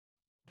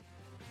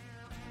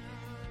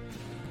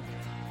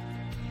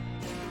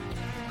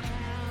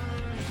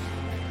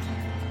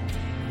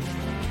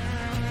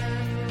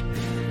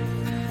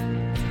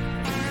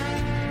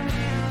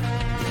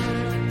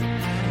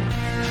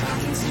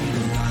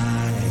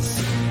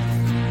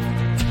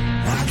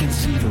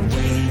see the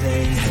way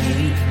they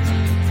hate.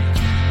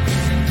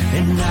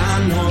 And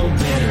I know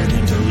better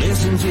than to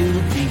listen to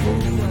the people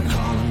who are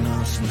calling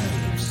us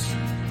slaves.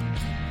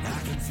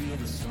 I can feel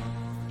the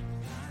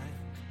sunlight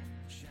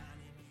shining.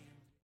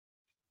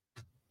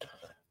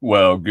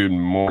 Well, good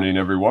morning,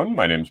 everyone.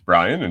 My name's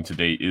Brian, and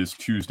today is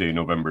Tuesday,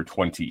 November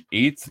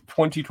 28th,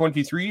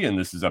 2023, and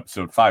this is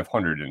episode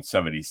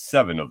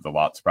 577 of the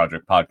Lots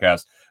Project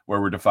podcast, where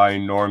we're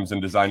defying norms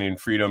and designing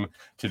freedom.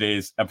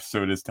 Today's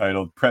episode is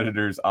titled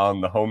Predators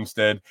on the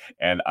Homestead,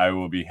 and I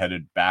will be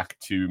headed back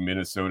to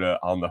Minnesota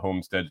on the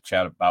homestead to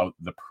chat about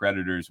the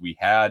predators we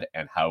had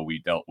and how we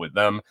dealt with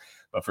them.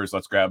 But first,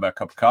 let's grab a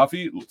cup of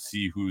coffee. Let's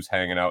see who's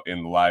hanging out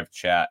in the live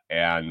chat,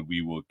 and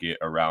we will get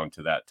around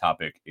to that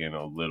topic in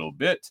a little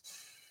bit.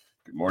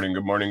 Good morning,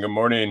 good morning, good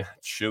morning.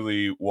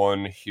 Chilly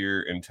one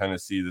here in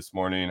Tennessee this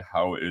morning.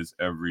 How is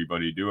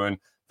everybody doing?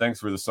 Thanks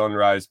for the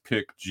sunrise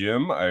pick,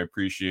 Jim. I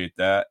appreciate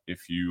that.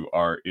 If you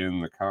are in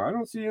the I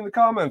don't see you in the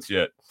comments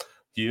yet.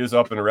 He is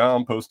up and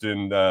around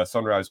posting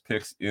sunrise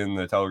picks in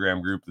the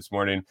Telegram group this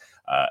morning.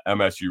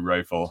 MSU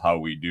Rifle, how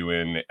we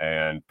doing?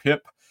 And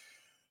Pip,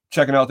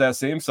 checking out that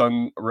same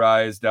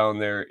sunrise down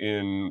there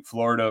in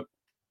Florida.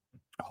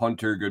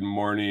 Hunter, good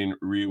morning.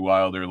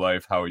 Wilder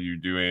Life, how are you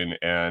doing?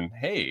 And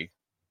hey,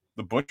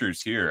 the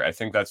butcher's here. I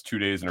think that's 2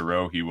 days in a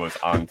row he was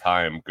on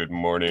time. Good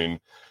morning,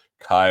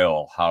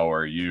 Kyle. How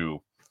are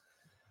you?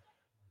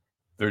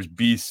 There's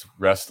beasts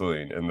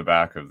wrestling in the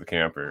back of the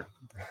camper.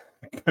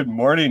 Good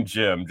morning,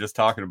 Jim. Just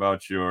talking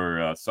about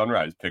your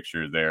sunrise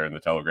picture there in the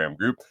Telegram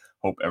group.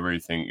 Hope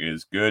everything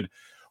is good.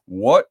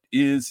 What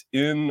is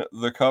in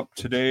the cup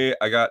today?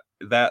 I got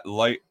that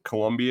light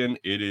Colombian.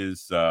 It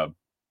is,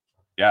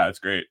 it's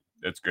great.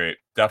 It's great.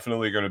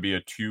 Definitely going to be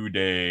a two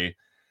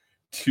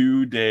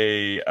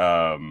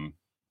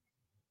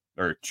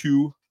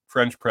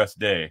French press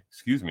day.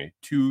 Excuse me.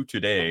 two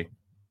day.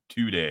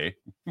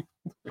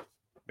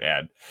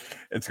 Man,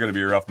 it's going to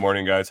be a rough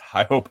morning, guys.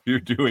 I hope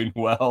you're doing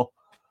well.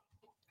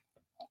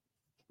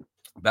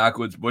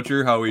 Backwoods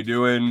Butcher, how are we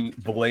doing?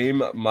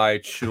 Blame my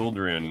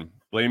children.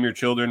 Blame your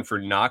children for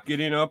not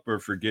getting up or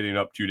for getting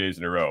up 2 days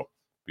in a row.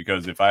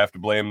 Because if I have to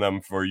blame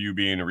them for you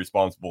being a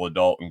responsible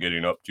adult and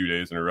getting up 2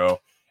 days in a row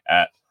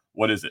at,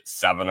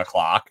 7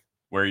 o'clock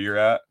where you're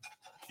at?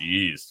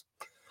 Jeez.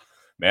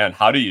 Man,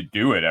 how do you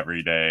do it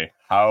every day?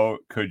 How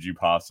could you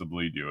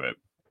possibly do it?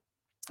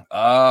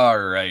 All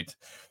right.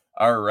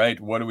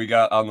 What do we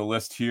got on the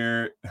list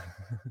here?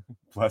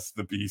 Bless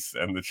the beasts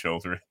and the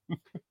children.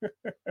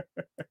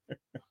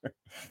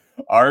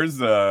 Ours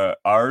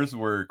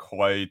were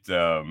quite,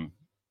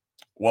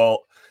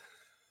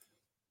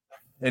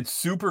 it's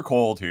super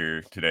cold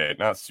here today.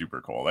 Not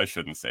super cold. I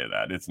shouldn't say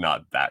that. It's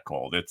not that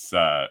cold. It's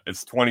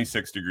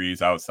 26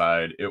 degrees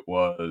outside. It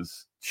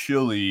was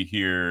chilly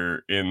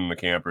here in the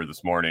camper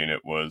this morning.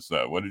 It was,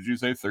 what did you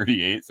say?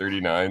 38,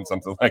 39,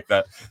 something like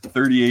that.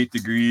 38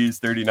 degrees,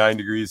 39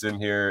 degrees in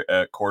here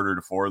at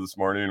 3:45 this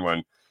morning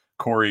when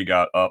Corey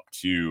got up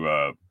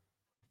to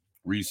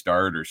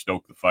restart or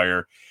stoke the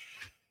fire.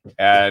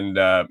 And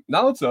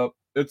now it's up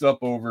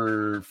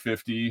over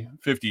 50,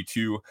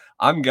 52.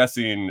 I'm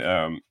guessing,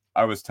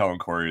 I was telling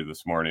Corey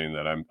this morning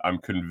that I'm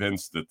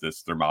convinced that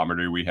this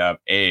thermometer we have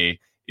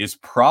is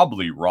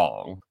probably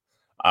wrong.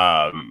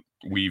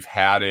 We've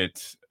had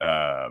it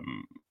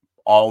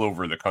all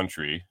over the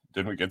country.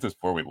 Didn't we get this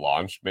before we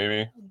launched?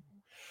 Maybe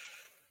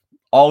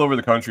all over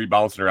the country,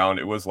 bouncing around.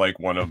 It was like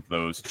one of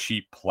those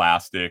cheap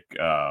plastic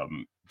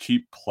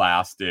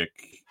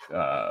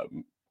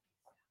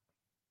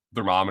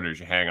thermometers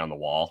you hang on the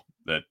wall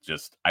that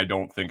just, I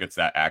don't think it's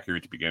that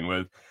accurate to begin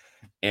with.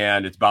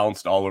 And it's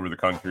bounced all over the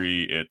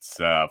country. It's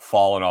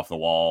fallen off the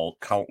wall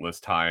countless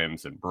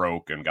times and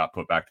broke and got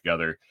put back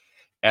together.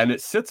 And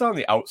it sits on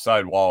the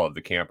outside wall of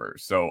the camper.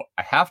 So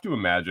I have to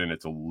imagine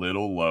it's a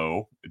little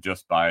low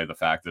just by the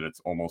fact that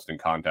it's almost in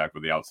contact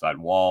with the outside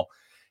wall.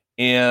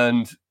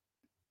 And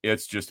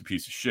it's just a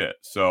piece of shit.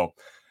 So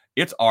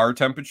it's our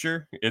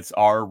temperature. It's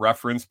our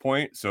reference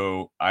point.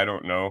 So I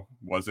don't know.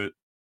 Was it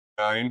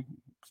 9?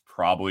 It's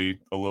probably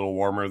a little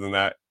warmer than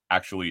that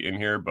actually in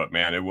here, but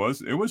man, it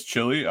was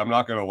chilly. I'm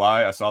not gonna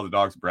lie. I saw the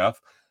dog's breath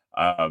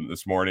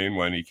this morning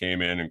when he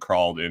came in and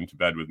crawled into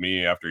bed with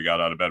me after he got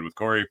out of bed with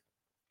Corey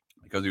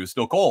because he was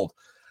still cold.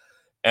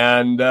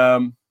 And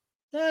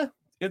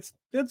it's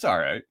all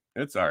right.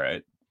 It's all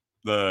right.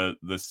 The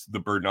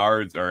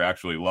Bernards are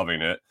actually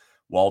loving it.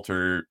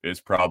 Walter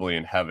is probably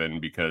in heaven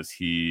because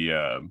he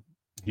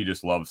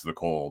just loves the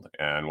cold,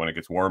 and when it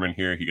gets warm in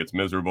here, he gets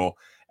miserable.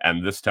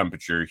 And this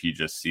temperature, he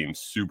just seems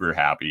super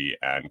happy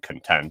and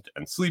content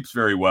and sleeps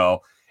very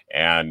well.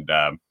 And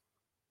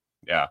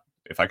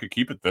if I could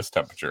keep it this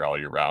temperature all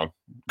year round,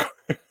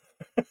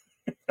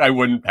 I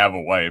wouldn't have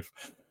a wife.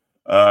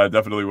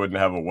 Definitely wouldn't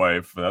have a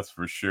wife, that's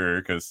for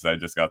sure, because I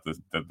just got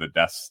the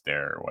death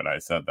stare when I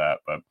said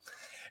that. But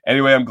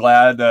anyway, I'm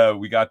glad I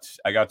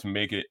got to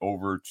make it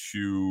over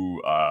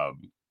to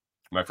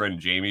my friend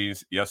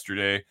Jamie's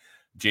yesterday.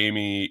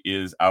 Jamie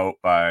is out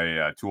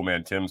by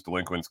Toolman Tim's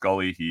Delinquents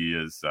Gully.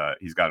 He's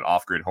got an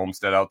off-grid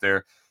homestead out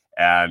there,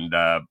 and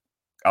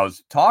I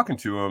was talking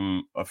to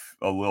him a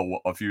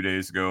few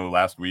days ago,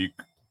 last week.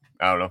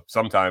 I don't know,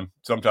 sometime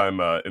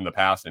in the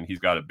past, and he's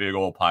got a big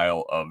old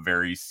pile of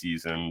very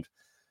seasoned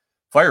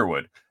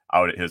firewood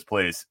out at his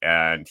place,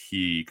 and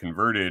he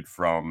converted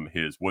from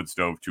his wood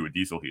stove to a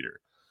diesel heater.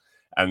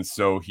 And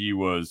so he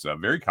was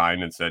very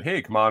kind and said,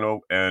 hey, come on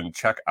and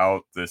check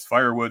out this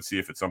firewood, see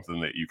if it's something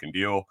that you can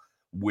deal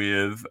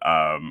with.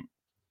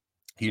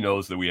 He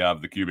knows that we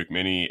have the Cubic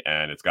Mini,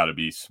 and it's got to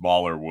be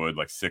smaller wood,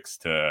 like 6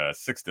 to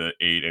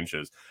 8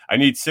 inches. I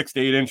need 6 to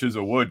 8 inches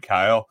of wood,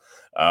 Kyle.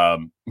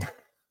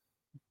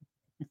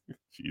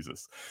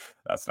 Jesus,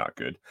 that's not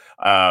good.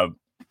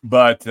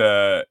 But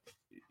the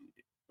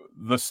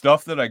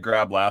stuff that I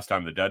grabbed last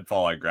time, the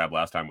deadfall I grabbed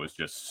last time, was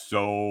just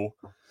so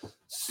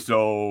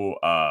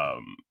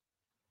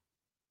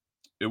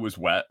it was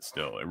wet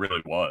still. It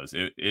really was.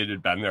 It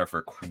had been there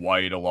for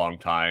quite a long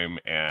time,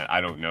 and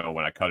I don't know,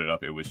 when I cut it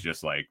up, it was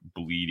just like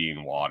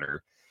bleeding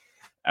water.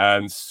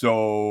 And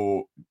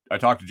so I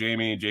talked to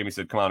Jamie, and Jamie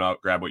said, come on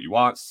out, grab what you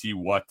want, see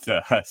what you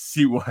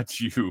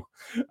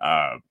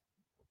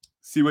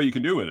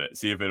can do with it,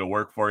 see if it'll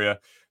work for you.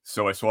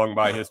 So I swung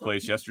by his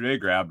place yesterday,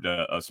 grabbed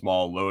a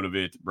small load of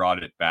it,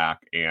 brought it back,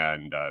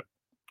 and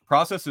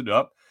processed it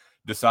up.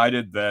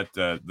 Decided that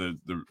the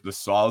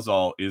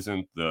Sawzall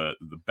isn't the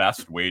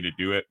best way to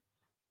do it,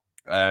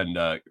 and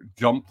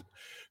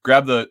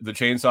grabbed the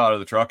chainsaw out of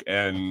the truck,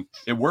 and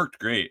it worked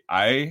great.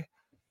 I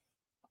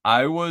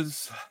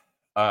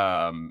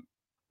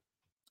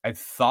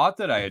thought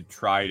that I had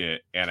tried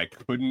it, and I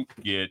couldn't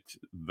get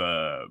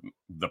the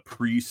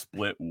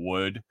pre-split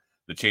wood.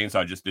 The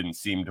chainsaw just didn't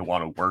seem to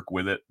want to work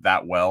with it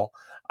that well.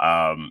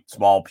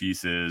 Small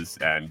pieces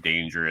and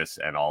dangerous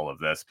and all of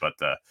this, but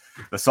the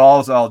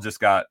Sawzall just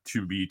got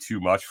to be too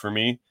much for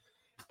me.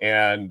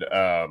 And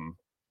so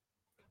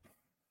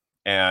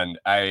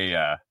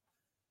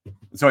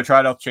I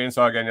tried out the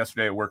chainsaw again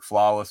yesterday. It worked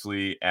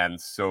flawlessly,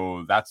 and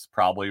so that's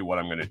probably what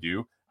I'm going to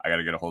do. I got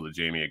to get a hold of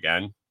Jamie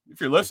again.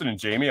 If you're listening,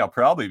 Jamie, I'll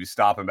probably be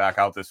stopping back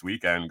out this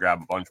weekend and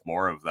grab a bunch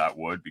more of that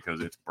wood, because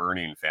it's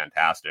burning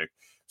fantastic.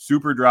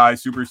 Super dry,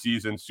 super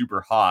seasoned,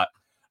 super hot.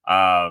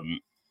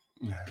 And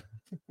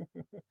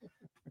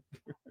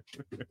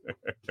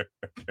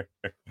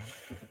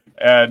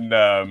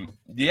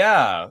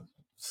yeah,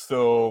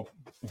 so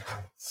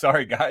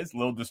sorry guys, a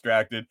little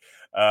distracted.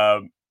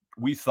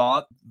 We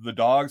thought the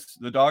dogs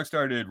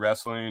started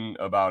wrestling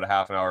about a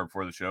half an hour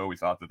before the show. We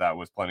thought that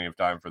was plenty of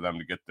time for them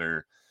to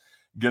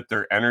get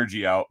their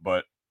energy out,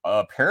 but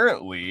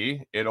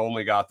apparently it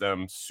only got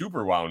them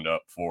super wound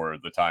up for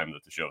the time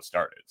that the show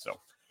started. So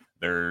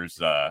there's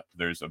a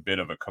bit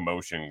of a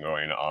commotion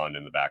going on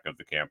in the back of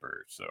the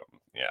camper. So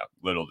yeah,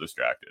 little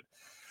distracted.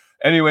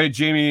 Anyway,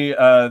 Jamie,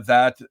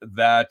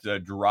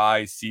 that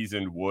dry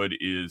seasoned wood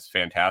is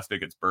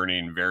fantastic. It's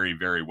burning very,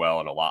 very well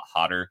and a lot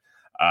hotter.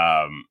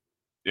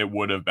 It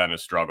would have been a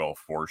struggle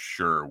for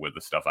sure with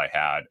the stuff I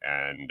had,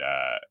 and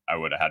I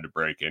would have had to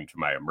break into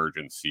my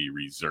emergency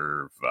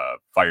reserve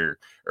fire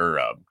or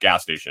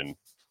gas station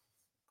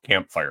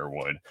campfire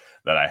wood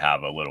that I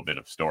have a little bit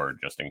of stored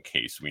just in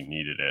case we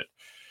needed it.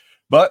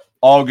 But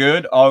all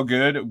good, all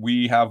good.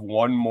 We have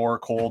one more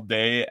cold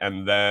day,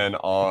 and then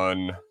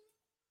on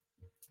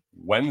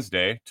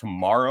Wednesday,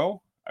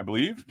 tomorrow, I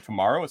believe, it's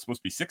supposed to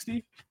be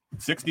 60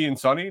 and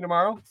sunny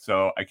tomorrow,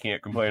 so I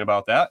can't complain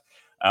about that.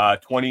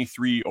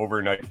 23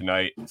 overnight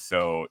tonight,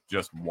 so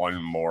just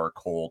one more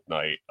cold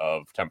night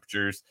of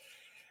temperatures.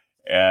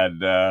 And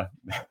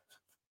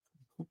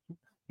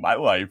my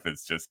life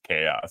is just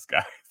chaos,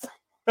 guys.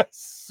 I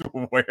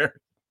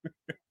swear.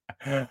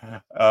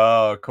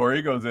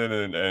 Corey goes in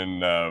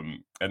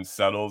and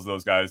settles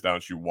those guys down.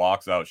 She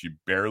walks out. She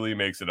barely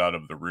makes it out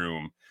of the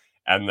room,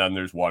 and then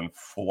there's one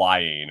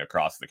flying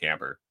across the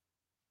camper,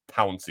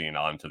 pouncing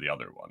onto the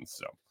other one.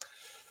 So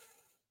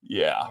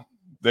yeah,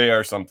 they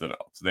are something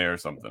else.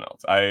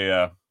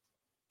 I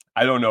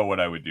don't know what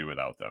I would do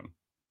without them.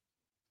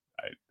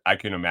 I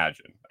can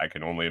imagine. I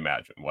can only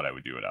imagine what I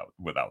would do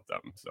without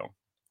them. So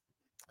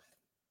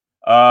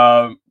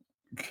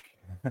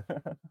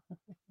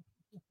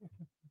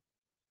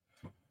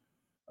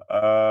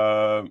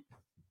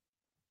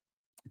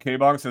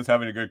K-Bong says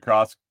having a good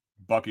cross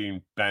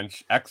bucking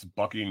bench,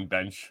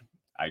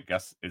 I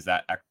guess, is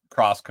that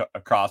cross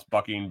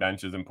bucking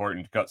bench is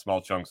important to cut small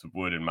chunks of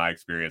wood in my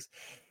experience.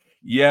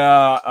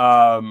 Yeah,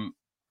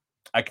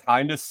 I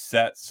kind of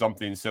set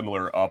something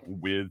similar up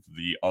with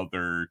the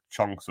other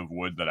chunks of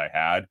wood that I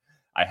had.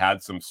 I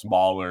had some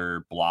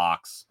smaller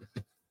blocks.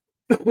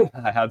 And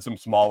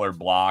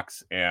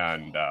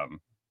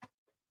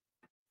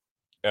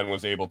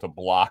was able to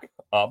block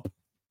up.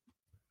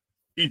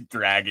 He's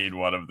dragging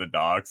one of the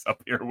dogs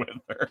up here with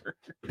her.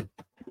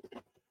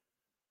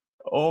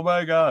 Oh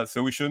my god!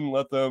 So we shouldn't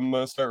let them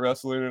start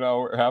wrestling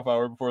half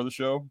hour before the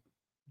show.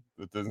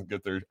 That doesn't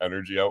get their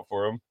energy out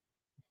for them.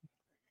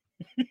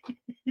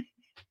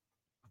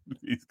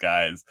 These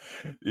guys.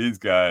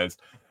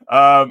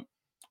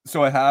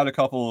 So I had a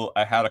couple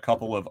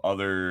of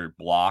other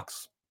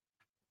blocks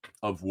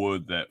of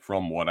wood that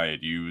from what I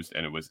had used,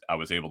 and I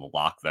was able to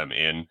lock them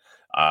in.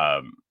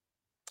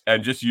 And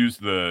and just use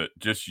the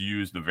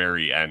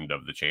very end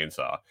of the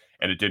chainsaw,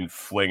 and it didn't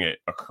fling it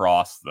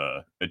across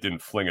the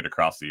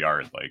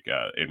yard like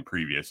in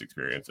previous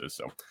experiences.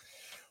 So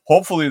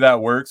hopefully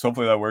that works.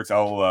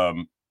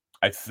 I'll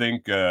I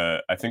think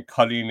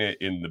cutting it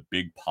in the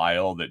big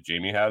pile that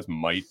Jamie has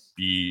might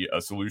be a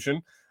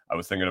solution. I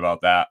was thinking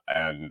about that,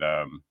 and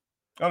I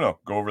don't know,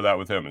 go over that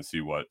with him and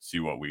see what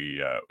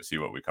we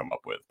come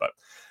up with. But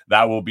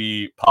that will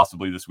be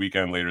possibly this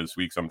weekend, later this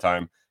week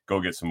sometime. Go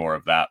get some more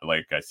of that.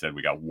 Like I said,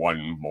 we got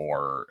one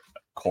more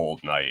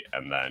cold night,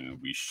 and then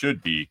we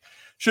should be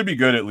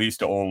good, at least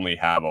to only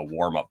have a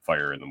warm up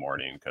fire in the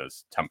morning,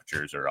 because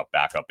temperatures are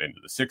back up into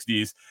the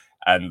 60s,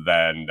 and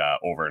then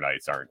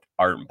overnights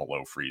aren't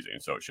below freezing,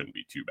 so it shouldn't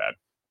be too bad.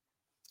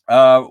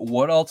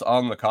 What else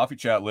on the coffee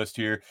chat list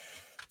here?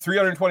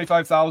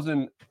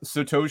 325,000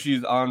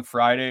 Satoshis on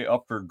Friday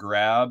up for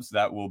grabs.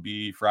 That will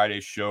be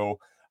Friday's show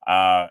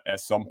at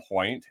some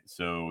point.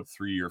 So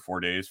 3 or 4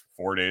 days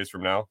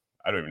from now.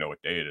 I don't even know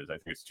what day it is. I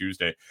think it's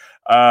Tuesday.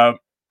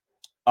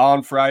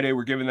 On Friday,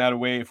 we're giving that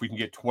away if we can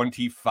get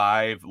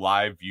 25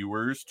 live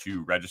viewers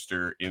to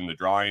register in the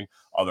drawing.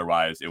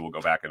 Otherwise, it will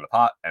go back in the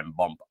pot and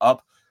bump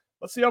up.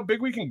 Let's see how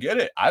big we can get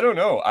it. I don't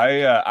know.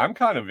 I'm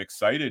kind of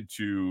excited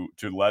to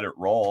let it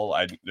roll.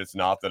 It's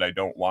not that I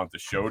don't want the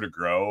show to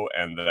grow,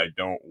 and that I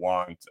don't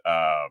want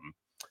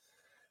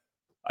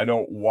the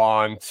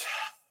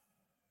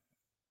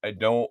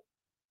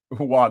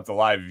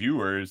live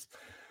viewers,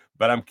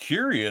 but I'm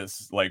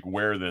curious, like,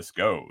 where this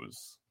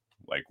goes.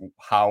 Like,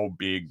 how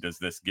big does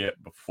this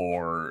get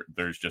before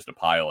there's just a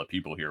pile of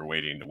people here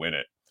waiting to win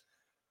it?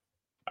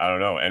 I don't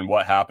know. And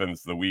what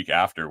happens the week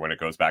after when it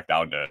goes back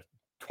down to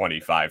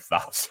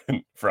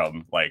 25,000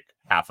 from like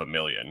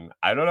 500,000?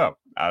 I don't know.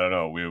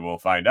 We will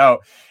find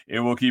out. It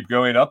will keep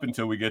going up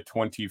until we get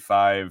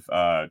 25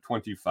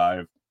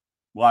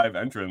 live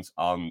entrants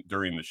on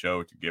during the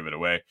show to give it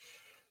away.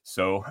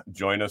 So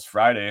join us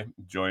Friday.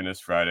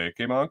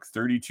 Okay, Monk,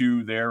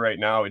 32 there right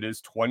now. It is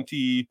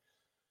 20.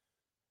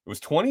 It was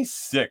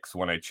 26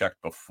 when I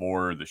checked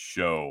before the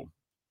show.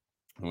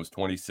 It was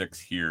 26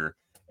 here,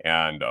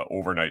 and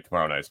overnight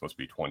tomorrow night is supposed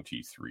to be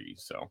 23.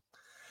 So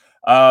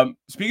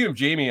speaking of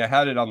Jamie, I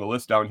had it on the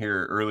list down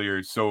here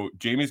earlier. So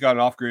Jamie's got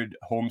an off-grid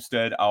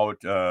homestead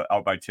out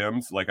by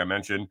Tim's, like I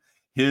mentioned.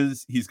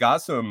 He's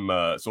got some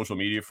social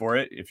media for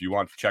it. If you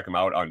want to check him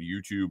out on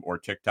YouTube or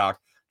TikTok,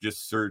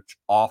 just search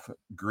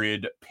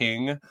Off-Grid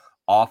Ping.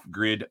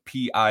 Off-Grid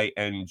Ping.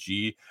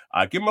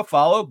 Give him a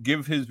follow,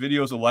 give his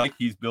videos a like.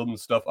 He's building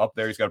stuff up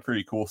there. He's got a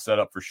pretty cool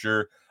setup for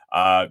sure.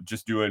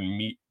 Just doing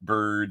meat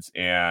birds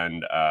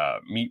and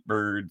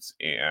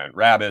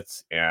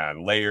rabbits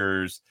and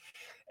layers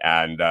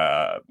and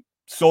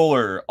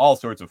solar, all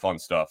sorts of fun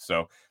stuff.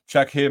 So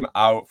check him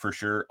out for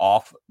sure.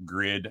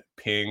 Off-Grid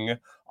Ping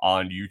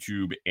on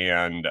YouTube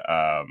and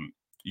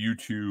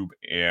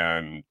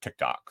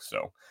TikTok.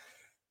 So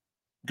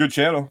good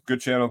channel,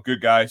 good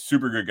guy,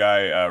 super good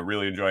guy.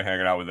 Really enjoy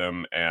hanging out with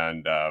him,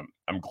 and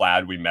I'm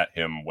glad we met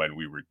him when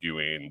we were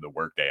doing the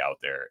workday out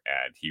there,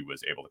 and he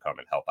was able to come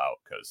and help out,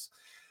 because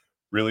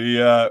really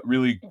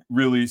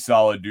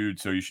solid dude.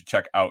 So you should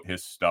check out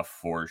his stuff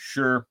for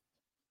sure.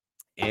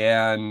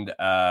 And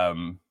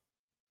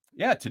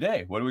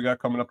today, what do we got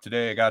coming up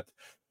today? I got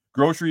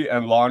grocery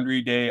and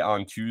laundry day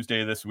on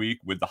Tuesday this week,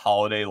 with the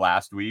holiday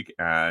last week,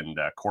 and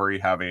Corey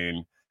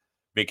having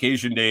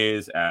vacation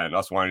days and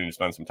us wanting to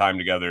spend some time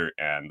together,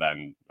 and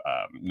then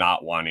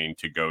not wanting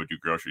to go do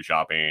grocery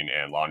shopping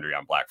and laundry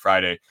on Black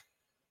Friday.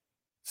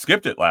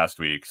 Skipped it last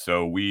week,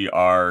 so we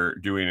are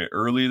doing it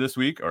early this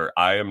week, or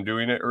I am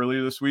doing it early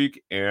this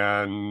week,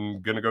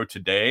 and gonna go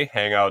today,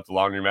 hang out at the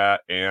laundromat,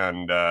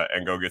 and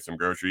go get some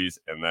groceries,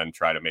 and then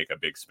try to make a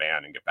big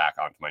span and get back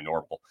onto my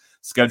normal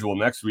schedule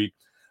next week.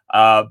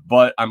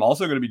 But I'm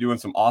also going to be doing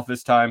some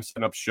office time,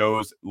 setting up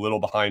shows, a little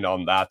behind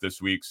on that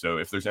this week. So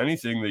if there's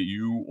anything that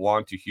you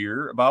want to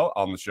hear about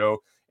on the show,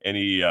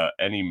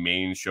 any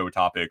main show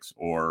topics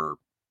or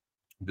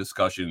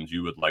discussions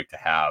you would like to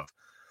have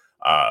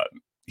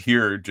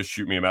here, just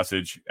shoot me a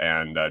message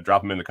and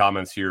drop them in the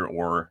comments here,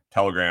 or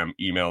Telegram,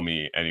 email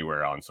me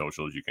anywhere on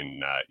socials. You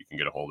can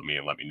get a hold of me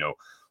and let me know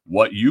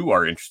what you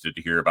are interested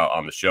to hear about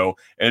on the show.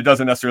 And it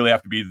doesn't necessarily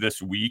have to be this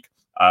week.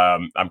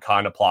 I'm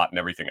kind of plotting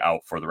everything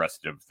out for the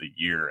rest of the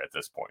year at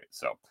this point.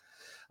 So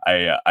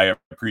I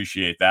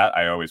appreciate that.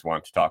 I always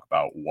want to talk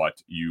about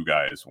what you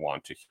guys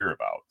want to hear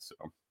about. So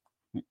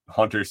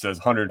Hunter says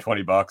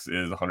 $120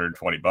 is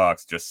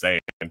 $120. Just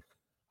saying.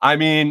 I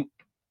mean,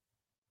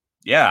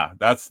 yeah,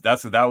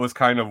 that was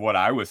kind of what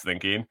I was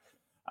thinking.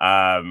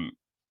 I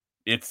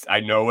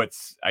know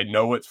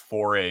it's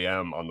 4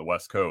 a.m. on the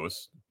West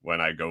Coast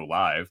when I go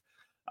live.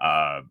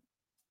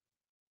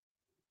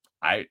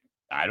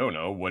 I don't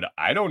know.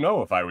 I don't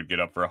know if I would get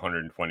up for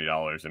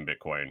 $120 in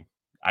Bitcoin.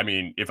 I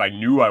mean, if I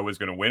knew I was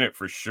going to win it,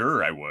 for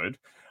sure I would.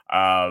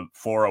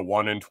 For a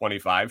 1 in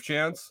 25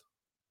 chance,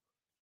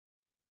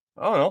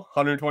 I don't know.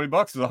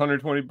 $120 is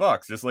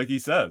 $120, just like he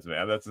says,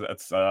 man. That's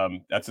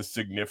a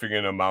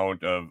significant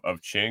amount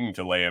of ching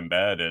to lay in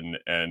bed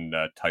and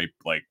type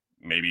like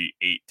maybe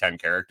 8-10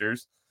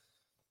 characters.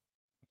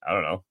 I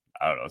don't know.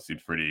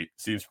 Seems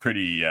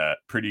pretty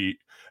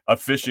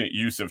efficient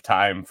use of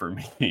time for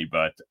me,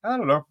 but I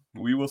don't know.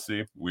 We will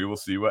see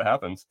what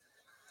happens.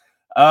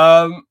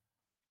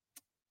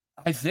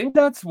 I think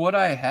that's what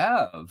I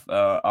have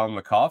on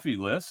the coffee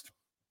list.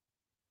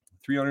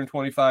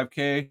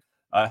 325K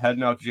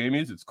heading out to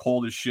Jamie's. It's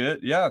cold as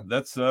shit. Yeah,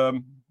 that's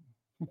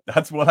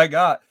what I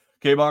got.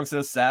 K-Bong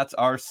says sats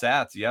are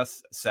sats.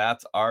 Yes,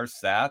 sats are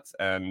sats.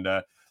 And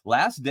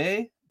last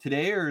day,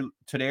 today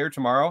or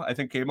tomorrow, I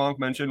think K-Bong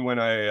mentioned when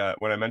I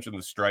mentioned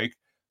the strike,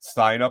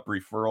 sign up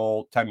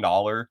referral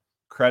 $10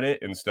 credit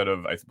instead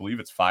of, I believe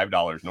it's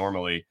 $5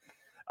 normally.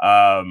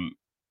 I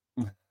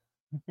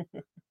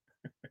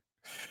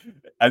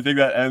think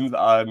that ends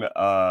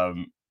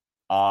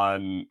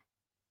on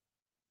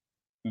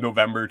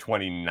November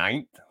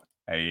 29th.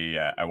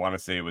 I want to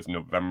say it was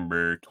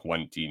November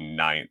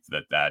 29th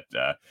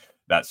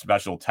that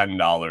special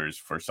 $10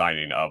 for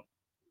signing up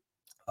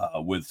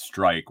with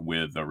Strike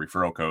with the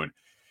referral code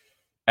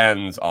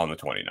ends on the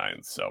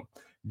 29th. So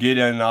get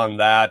in on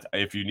that.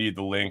 If you need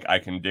the link, I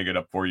can dig it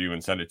up for you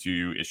and send it to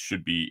you. It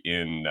should be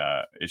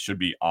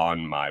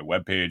on my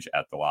webpage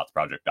at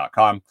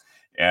thelotsproject.com.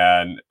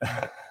 And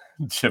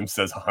Jim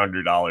says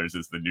 $100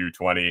 is the new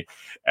 20.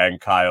 And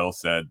Kyle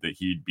said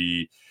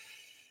that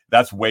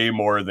that's way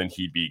more than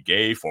he'd be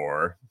gay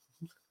for.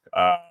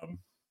 I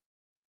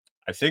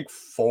think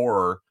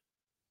 4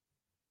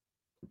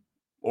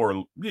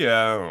 or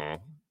yeah, I don't know,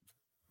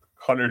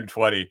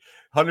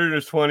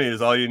 120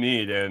 is all you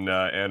need, and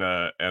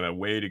a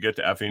way to get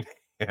to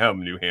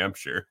Effingham, New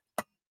Hampshire.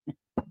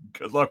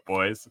 Good luck,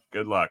 boys.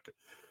 Good luck.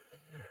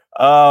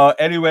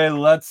 Anyway,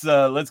 let's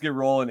get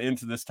rolling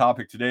into this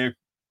topic today.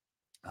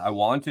 I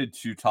wanted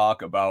to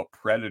talk about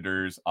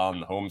predators on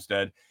the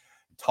homestead.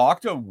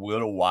 Talked a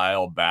little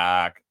while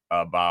back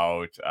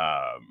about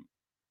a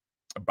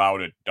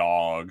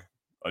dog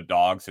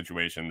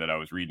situation that I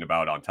was reading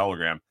about on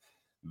Telegram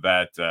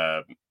that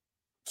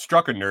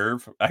struck a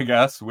nerve, I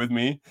guess, with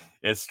me.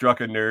 It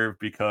struck a nerve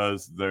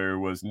because there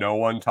was no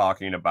one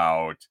talking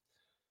about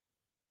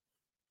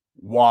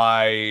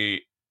why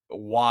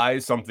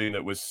something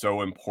that was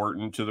so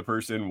important to the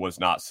person was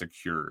not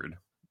secured.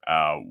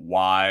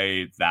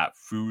 Why that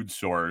food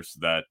source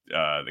that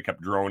they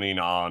kept droning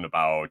on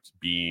about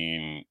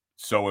being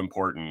so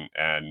important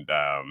and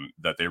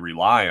that they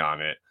rely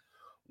on it,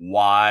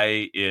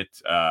 why it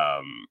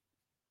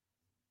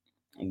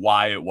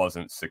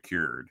wasn't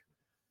secured.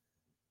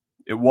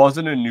 It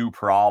wasn't a new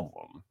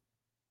problem,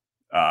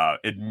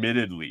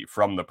 admittedly,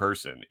 from the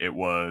person. It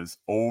was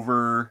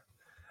over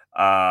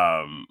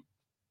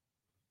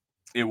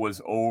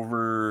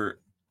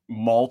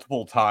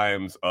multiple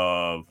times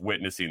of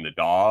witnessing the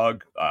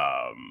dog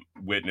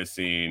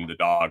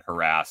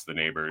harass the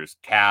neighbor's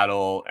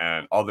cattle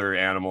and other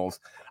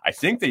animals. I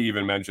think they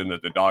even mentioned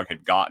that the dog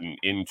had gotten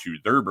into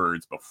their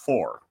birds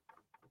before.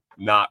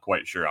 Not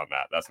quite sure on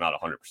that. That's not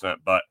 100%.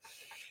 But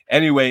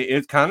anyway,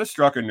 it kind of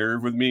struck a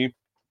nerve with me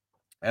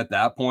at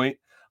that point.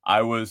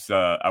 I was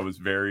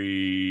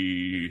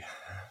very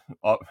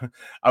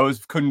I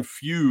was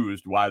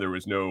confused why there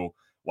was no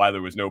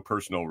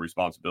personal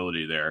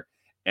responsibility there.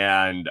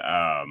 And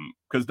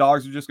because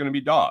dogs are just going to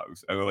be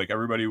dogs. And like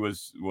everybody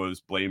was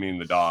blaming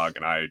the dog,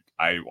 and I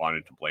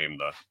wanted to blame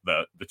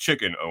the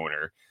chicken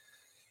owner.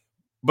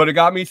 But it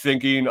got me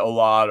thinking a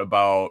lot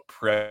about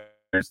predators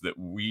that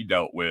we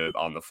dealt with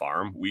on the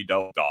farm. We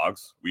dealt with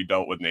dogs. We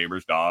dealt with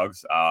neighbors'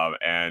 dogs,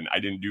 and I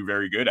didn't do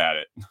very good at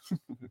it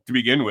to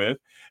begin with.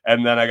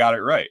 And then I got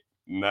it right.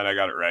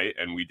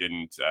 And we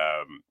didn't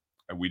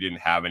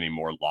have any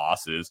more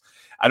losses.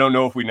 I don't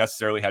know if we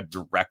necessarily had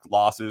direct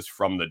losses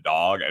from the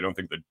dog. I don't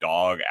think the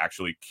dog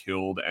actually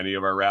killed any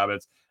of our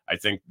rabbits. I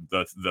think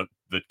the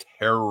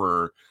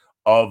terror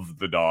of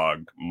the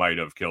dog might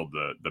have killed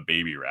the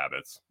baby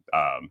rabbits,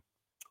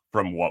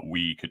 from what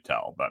we could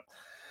tell. But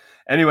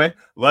anyway,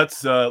 let's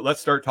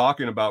start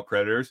talking about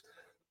predators.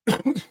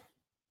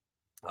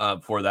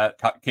 For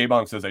that,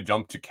 K-Bong says I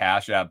jumped to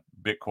Cash App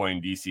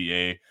Bitcoin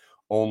DCA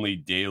only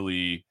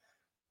daily.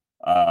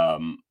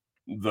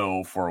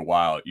 Though for a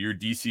while, you're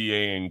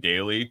DCAing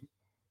daily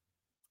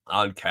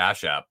on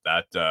Cash App.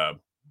 That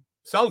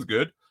sounds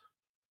good.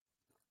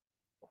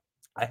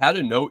 I had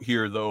a note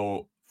here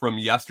though from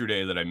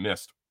yesterday that I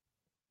missed.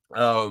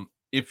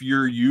 If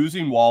you're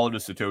using Wallet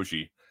of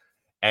Satoshi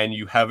and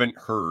you haven't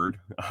heard,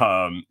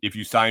 if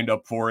you signed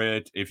up for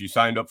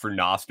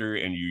Noster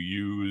and you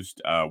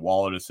used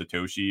Wallet of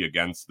Satoshi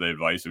against the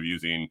advice of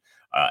using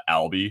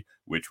Alby,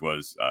 which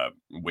was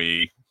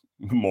way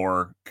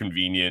more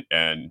convenient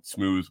and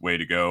smooth way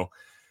to go,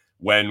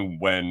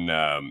 when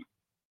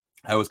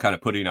I was kind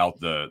of putting out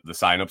the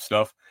sign up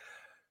stuff,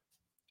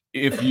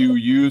 if you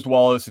used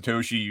Wallet of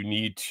Satoshi, you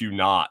need to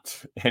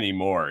not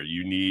anymore.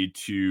 You need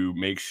to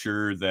make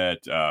sure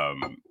that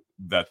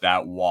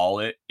that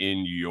wallet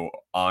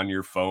on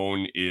your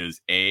phone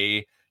is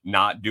A,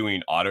 not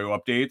doing auto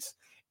updates,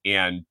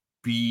 and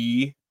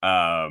B,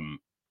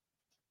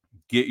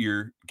 get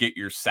your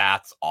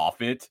sats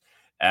off it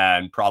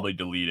and probably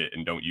delete it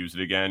and don't use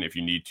it again. If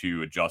you need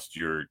to adjust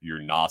your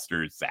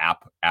Noster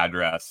Zap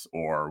address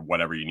or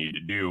whatever you need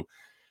to do,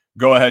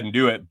 go ahead and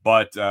do it.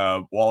 But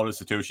Wallet of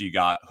Satoshi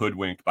got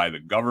hoodwinked by the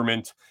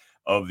government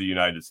of the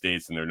United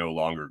States, and they're no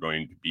longer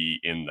going to be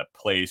in the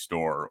Play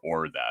Store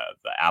or the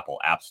Apple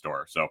App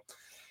Store. So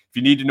if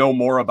you need to know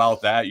more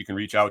about that, you can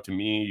reach out to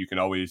me. You can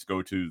always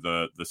go to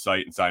the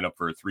site and sign up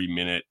for a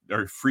 3-minute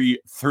or free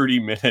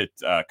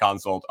 30-minute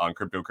consult on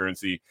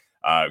cryptocurrency.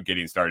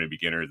 Getting started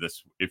beginner.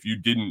 This, if you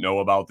didn't know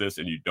about this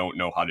and you don't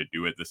know how to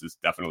do it, this is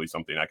definitely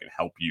something I can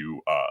help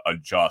you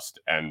adjust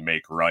and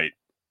make right.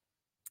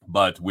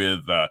 But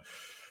with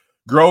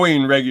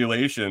growing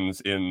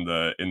regulations in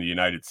the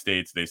United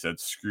States, they said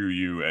screw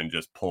you and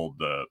just pulled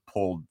the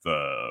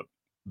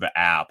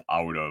app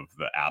out of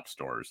the app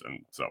stores.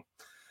 And so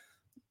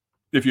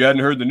if you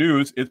hadn't heard the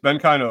news, it's been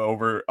kind of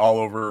all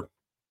over.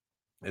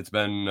 It's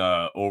been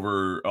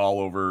all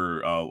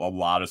over a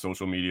lot of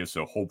social media.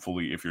 So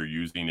hopefully if you're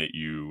using it,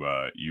 you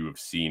have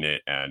seen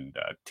it and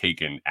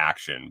taken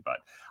action. But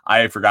I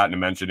had forgotten to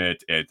mention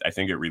it. I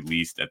think it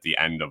released at the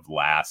end of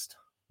last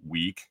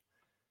week.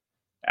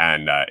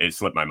 And it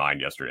slipped my mind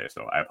yesterday,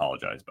 so I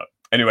apologize. But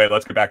anyway,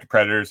 let's get back to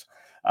Predators.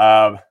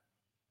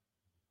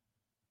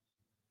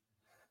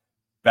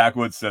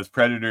 Backwoods says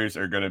Predators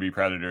are going to be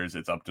Predators.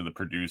 It's up to the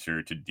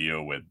producer to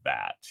deal with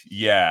that.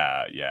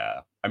 Yeah.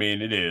 I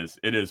mean, it is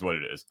what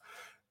it is.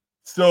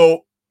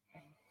 So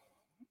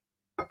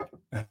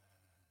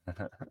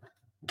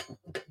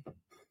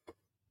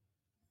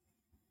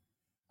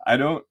I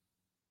don't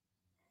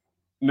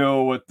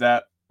know what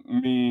that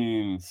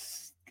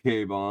means,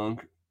 K-Bonk.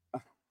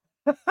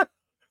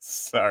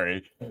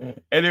 Sorry.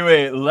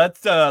 Anyway,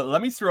 let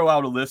me throw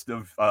out a list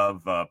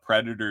of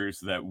predators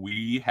that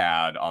we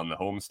had on the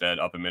homestead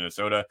up in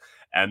Minnesota,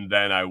 and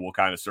then I will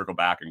kind of circle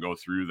back and go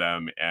through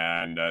them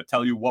and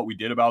tell you what we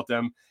did about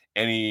them,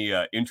 any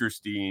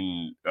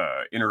interesting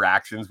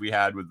interactions we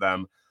had with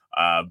them.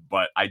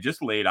 But I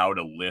just laid out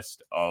a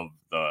list of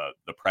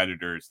the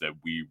predators that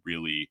we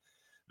really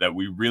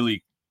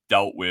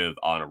dealt with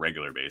on a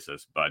regular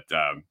basis. But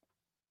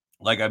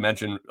like I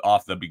mentioned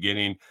off the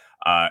beginning,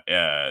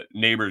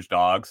 neighbors'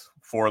 dogs,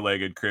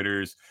 4-legged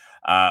critters,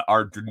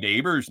 our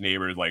neighbors,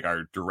 like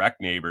our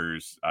direct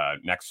neighbors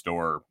next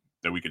door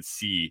that we could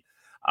see,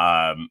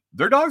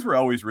 their dogs were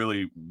always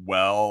really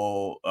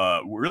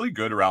really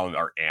good around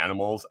our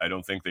animals. I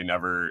don't think they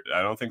ever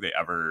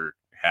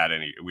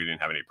we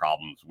didn't have any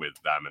problems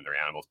with them and their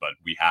animals, but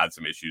we had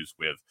some issues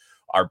with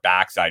our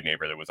backside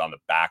neighbor that was on the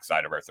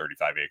backside of our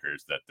 35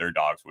 acres that their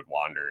dogs would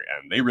wander,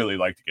 and they really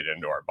like to get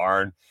into our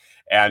barn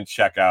and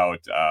check out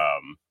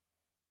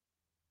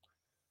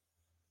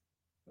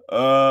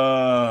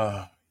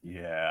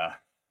yeah.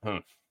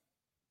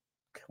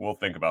 We'll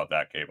think about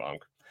that, K-Bonk,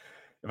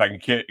 if I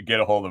can get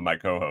a hold of my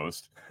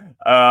co-host.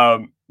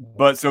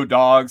 But so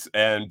dogs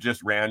and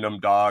just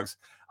random dogs.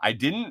 I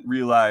didn't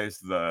realize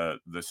the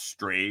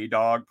stray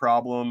dog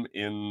problem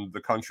in the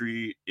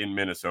country in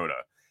Minnesota.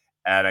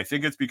 And I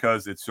think it's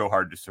because it's so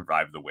hard to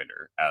survive the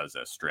winter as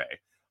a stray.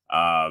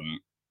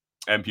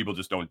 And people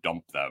just don't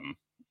dump them.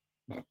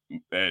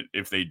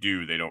 If they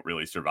do, they don't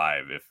really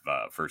survive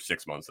for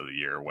 6 months of the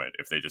year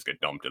if they just get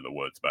dumped in the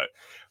woods. But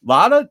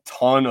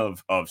ton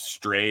of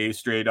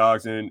stray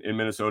dogs in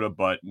Minnesota,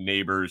 but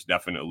neighbors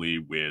definitely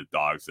with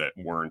dogs that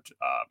weren't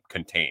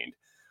contained.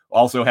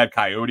 Also had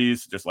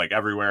coyotes, just like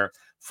everywhere.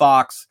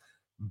 Fox,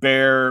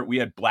 bear. We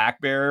had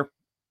black bear.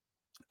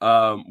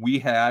 We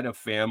had a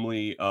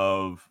family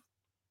of.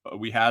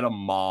 We had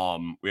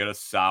a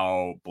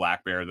sow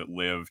black bear that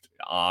lived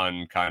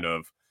on kind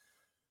of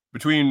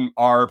between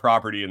our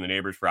property and the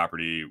neighbor's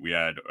property. We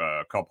had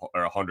a couple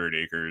or 100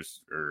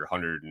 acres or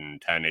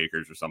 110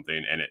 acres or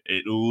something, and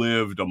it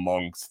lived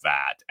amongst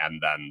that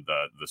and then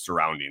the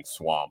surrounding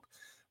swamp.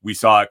 We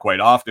saw it quite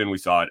often. We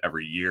saw it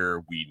every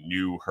year. We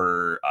knew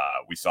her.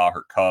 We saw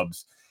her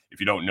cubs. If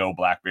you don't know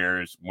black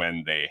bears,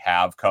 when they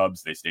have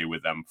cubs, they stay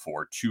with them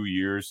for 2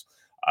 years.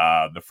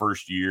 The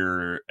first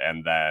year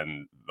and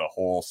then the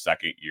whole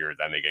second year,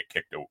 then they get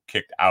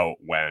kicked out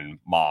when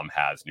mom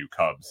has new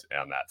cubs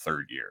on that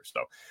third year.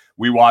 So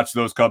we watched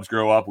those cubs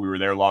grow up. We were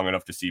there long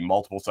enough to see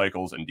multiple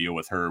cycles and deal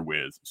with her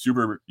with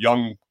super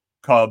young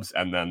cubs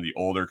and then the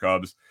older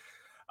cubs.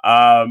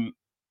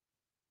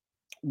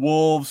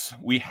 Wolves,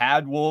 we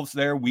had wolves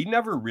there. We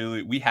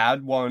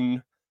had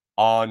one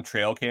on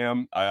trail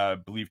cam, I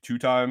believe 2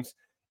 times.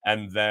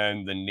 And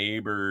then the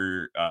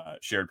neighbor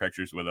shared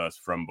pictures with us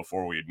from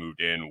before we had moved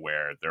in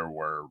where there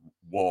were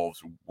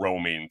wolves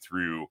roaming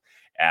through,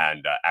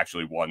 and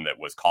actually one that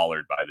was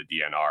collared by the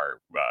DNR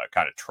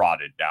kind of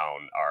trotted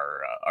down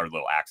our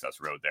little access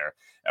road there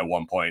at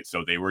one point.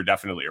 So they were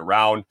definitely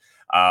around.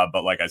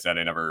 But like I said,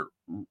 I never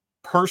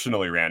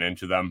personally ran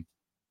into them.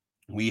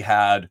 We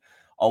had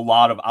a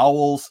lot of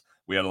owls.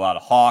 We had a lot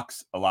of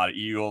hawks, a lot of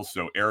eagles,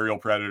 so aerial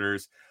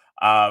predators.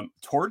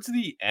 Towards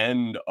the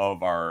end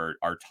of our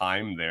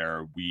time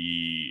there,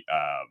 we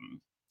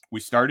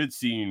started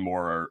seeing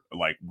more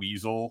like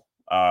weasel,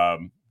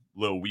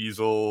 little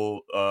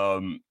weasel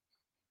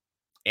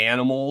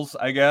animals,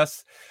 I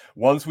guess.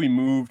 Once we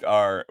put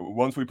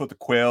the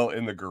quail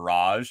in the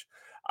garage,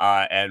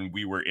 and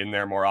we were in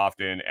there more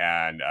often,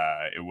 and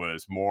it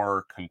was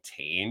more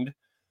contained.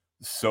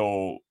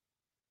 So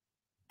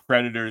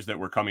predators that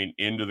were coming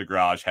into the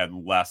garage had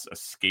less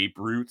escape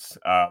routes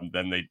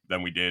than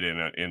we did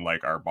in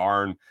like our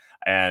barn,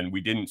 and we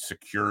didn't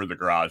secure the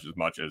garage as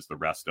much as the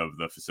rest of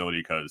the facility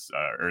because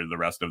or the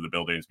rest of the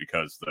buildings,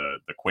 because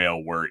the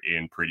quail were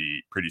in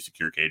pretty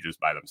secure cages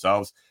by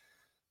themselves.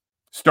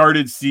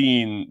 Started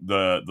seeing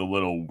the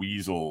little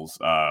weasels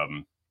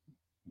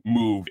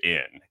move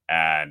in,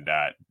 and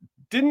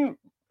didn't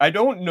I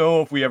don't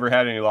know if we ever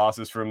had any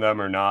losses from them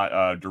or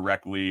not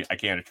directly. I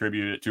can't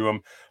attribute it to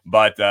them,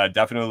 but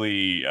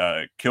definitely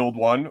killed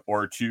one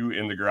or two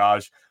in the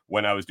garage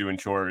when I was doing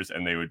chores,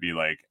 and they would be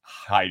like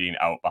hiding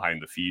out behind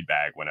the feed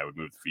bag when I would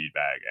move the feed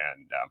bag.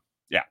 And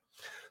yeah,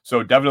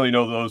 so definitely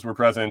know those were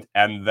present.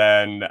 And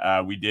then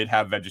we did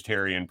have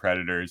vegetarian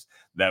predators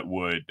that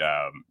would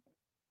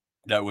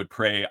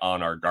prey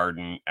on our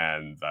garden,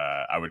 and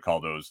I would call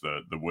those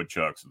the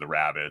woodchucks, the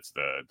rabbits,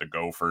 the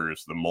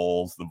gophers, the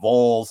moles, the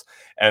voles,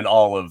 and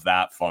all of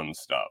that fun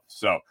stuff.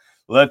 So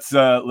let's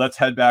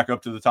head back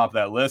up to the top of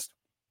that list.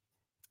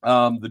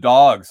 The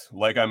dogs,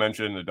 like I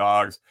mentioned, the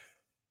dogs.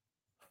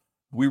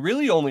 We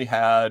really only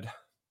had,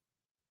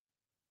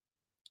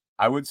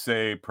 I would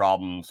say,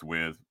 problems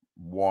with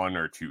one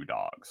or two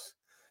dogs.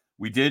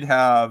 We did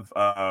have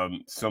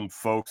some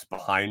folks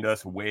behind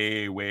us,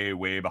 way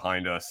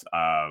behind us,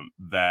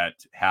 that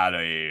had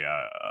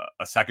a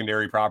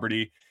secondary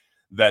property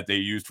that they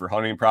used for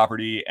hunting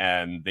property,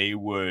 and they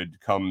would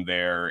come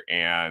there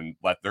and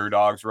let their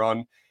dogs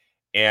run.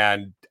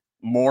 And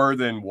more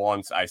than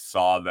once, I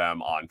saw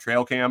them on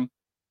trail cam.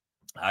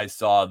 I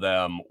saw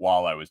them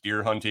while I was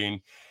deer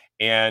hunting,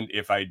 and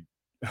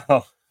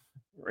oh,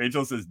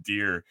 Rachel says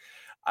deer.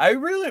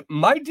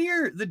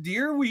 The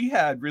deer we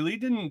had really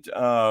didn't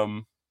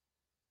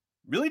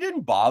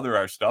bother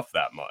our stuff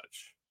that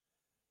much.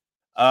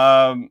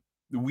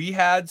 We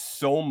had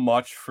so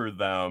much for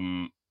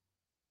them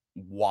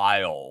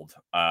wild.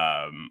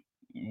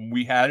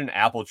 We had an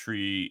apple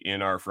tree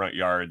in our front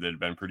yard that had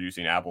been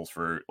producing apples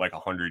for like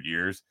 100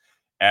 years,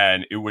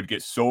 and it would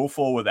get so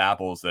full with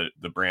apples that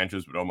the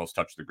branches would almost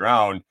touch the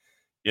ground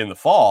in the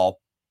fall.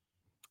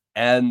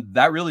 And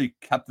that really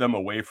kept them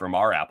away from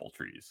our apple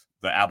trees,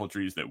 the apple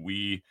trees that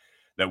we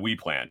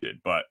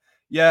planted. But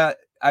yeah,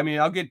 I mean,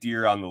 I'll get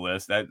deer on the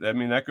list. That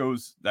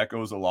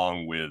goes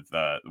along with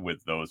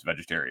those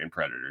vegetarian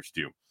predators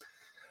too.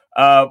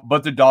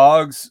 But the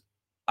dogs,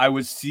 I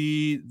would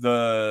see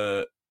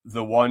the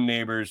one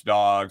neighbor's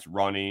dogs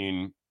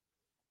running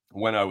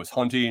when I was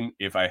hunting.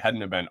 If I hadn't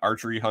have been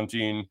archery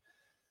hunting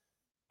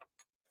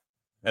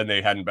and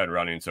they hadn't been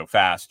running so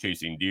fast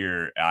chasing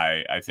deer,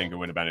 I think it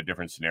would have been a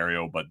different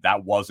scenario. But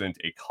that wasn't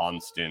a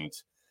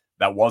constant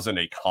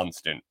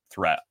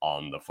threat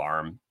on the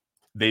farm.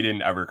 They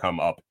didn't ever come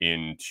up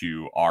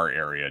into our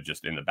area,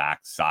 just in the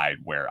backside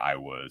where I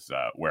was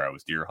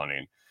deer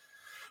hunting.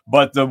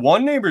 But the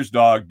one neighbor's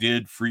dog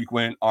did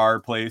frequent our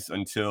place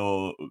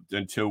until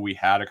we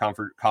had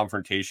a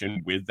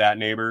confrontation with that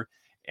neighbor,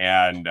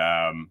 and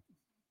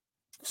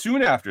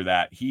soon after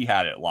that he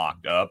had it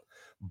locked up.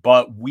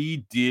 But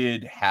we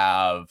did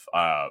have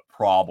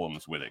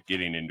problems with it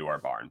getting into our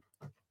barn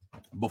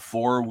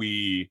before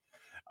we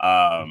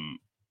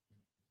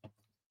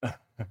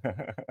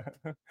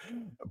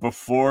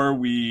before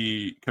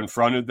we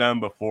confronted them,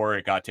 before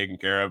it got taken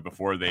care of,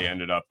 before they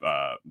ended up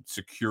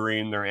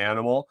securing their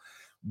animal.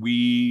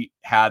 We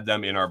had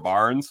them in our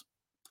barns.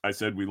 I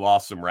said we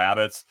lost some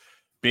rabbits.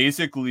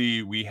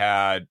 Basically, we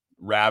had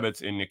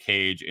rabbits in a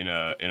cage in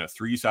a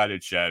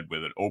 3-sided shed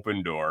with an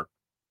open door.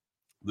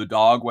 The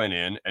dog went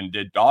in and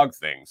did dog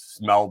things,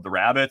 smelled the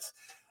rabbits,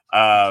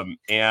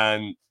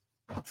 and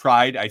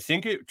tried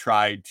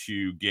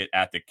to get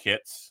at the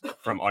kits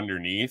from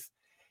underneath.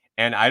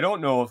 And I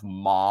don't know if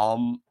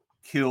mom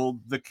killed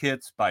the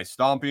kits by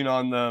stomping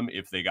on them,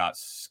 if they got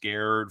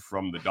scared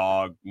from the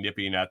dog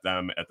nipping at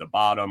them at the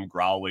bottom,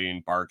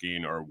 growling,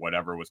 barking, or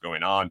whatever was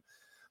going on.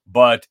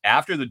 But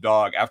after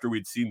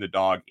we'd seen the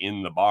dog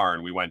in the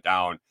barn, we went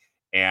down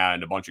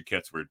and a bunch of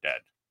kits were dead.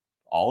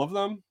 All of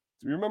them?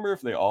 Do you remember if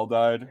they all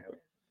died?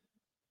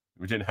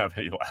 We didn't have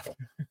any left.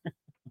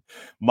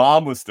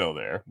 Mom was still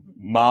there.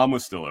 Mom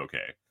was still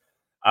okay.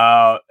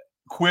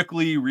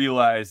 Quickly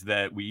realized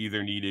that we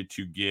either needed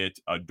to get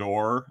a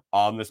door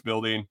on this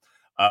building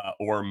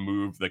or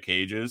move the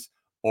cages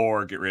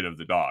or get rid of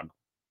the dog.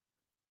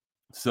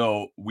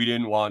 So we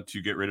didn't want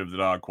to get rid of the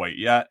dog quite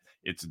yet.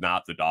 It's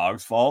not the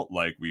dog's fault.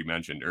 Like we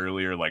mentioned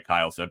earlier, like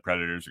Kyle said,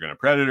 predators are going to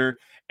predator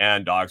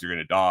and dogs are going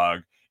to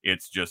dog.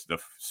 It's just the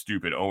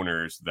stupid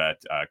owners that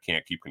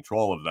can't keep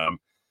control of them.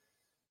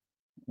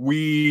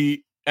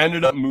 We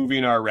ended up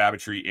moving our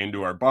rabbitry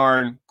into our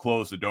barn,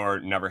 closed the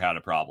door, never had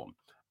a problem.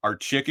 Our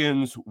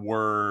chickens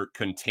were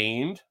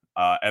contained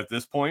at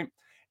this point,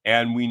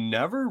 and we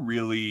never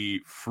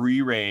really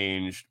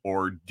free-ranged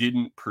or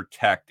didn't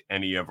protect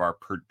any of our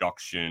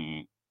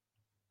production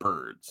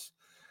birds.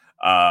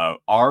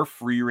 Our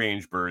free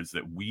range birds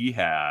that we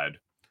had,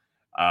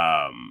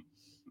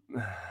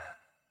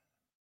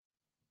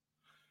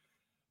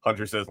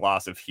 Hunter says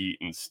loss of heat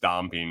and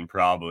stomping,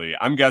 probably.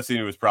 I'm guessing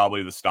it was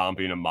probably the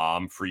stomping of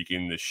mom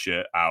freaking the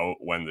shit out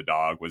when the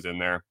dog was in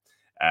there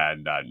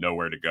and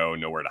nowhere to go,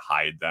 nowhere to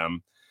hide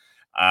them.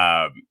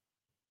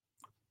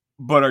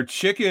 But our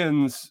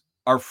chickens,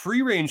 our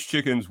free range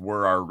chickens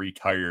were our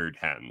retired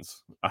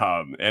hens.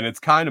 And it's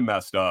kind of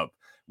messed up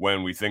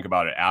when we think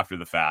about it after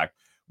the fact.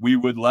 We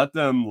would let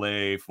them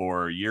lay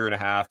for a year and a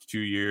half to 2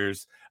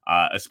 years,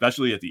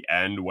 especially at the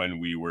end when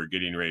we were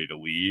getting ready to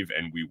leave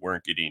and we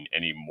weren't getting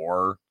any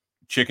more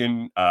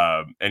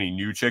any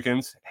new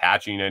chickens,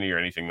 hatching any or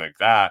anything like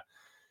that.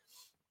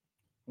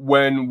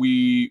 When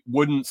we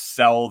wouldn't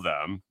sell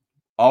them,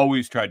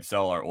 always tried to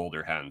sell our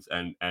older hens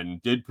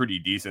and did pretty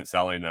decent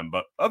selling them,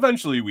 but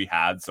eventually we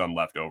had some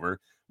left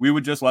over. We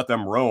would just let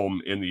them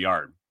roam in the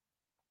yard,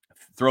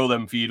 throw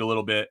them feed a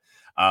little bit,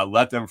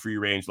 let them free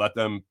range, let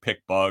them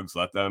pick bugs,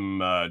 let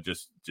them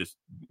just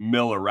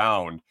mill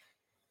around.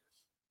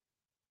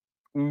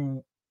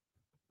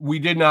 We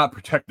did not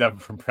protect them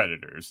from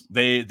predators.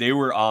 They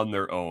were on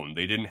their own.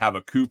 They didn't have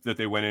a coop that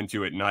they went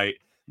into at night.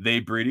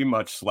 They pretty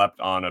much slept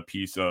on a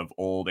piece of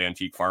old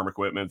antique farm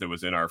equipment that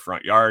was in our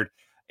front yard.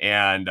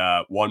 And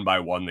one by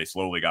one, they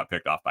slowly got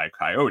picked off by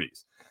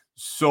coyotes.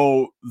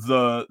 So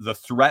the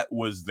threat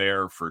was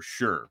there for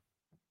sure.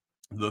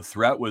 The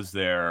threat was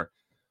there.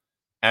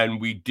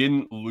 And we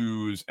didn't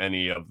lose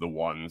any of the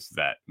ones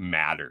that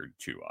mattered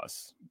to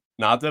us.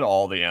 Not that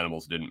all the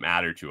animals didn't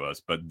matter to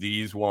us, but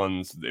these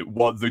ones,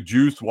 the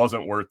juice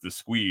wasn't worth the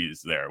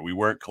squeeze there. We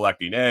weren't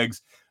collecting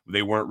eggs.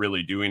 They weren't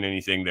really doing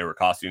anything. They were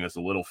costing us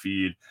a little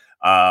feed.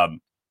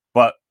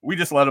 But we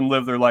just let them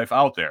live their life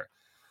out there.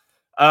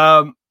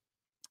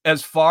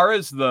 As far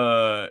as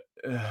the...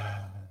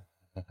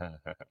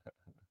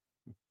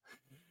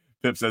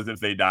 Pip says if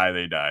they die,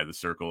 they die. The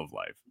circle of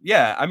life.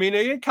 Yeah, I mean,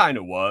 it kind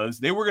of was.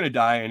 They were going to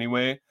die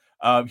anyway.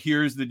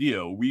 Here's the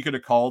deal. We could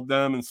have called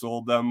them and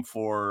sold them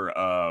for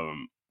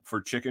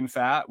chicken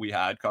fat. We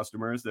had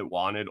customers that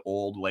wanted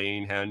old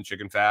laying hen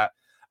chicken fat.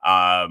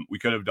 We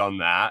could have done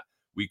that.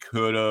 We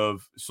could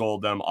have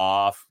sold them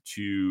off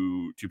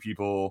to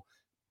people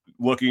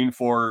looking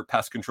for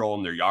pest control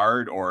in their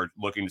yard or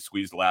looking to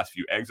squeeze the last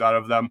few eggs out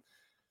of them.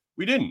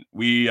 We didn't.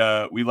 We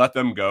let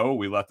them go.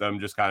 We let them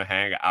just kind of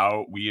hang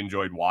out. We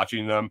enjoyed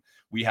watching them.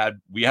 We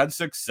had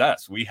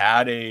success. We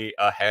had a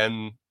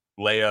hen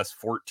lay us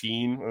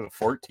 14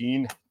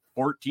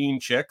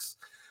 chicks.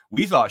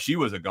 We thought she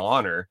was a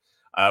goner.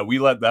 We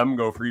let them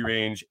go free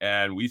range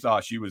and we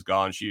thought she was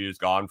gone. She is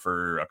gone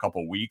for a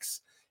couple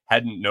weeks.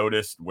 Hadn't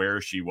noticed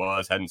where she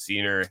was, hadn't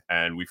seen her.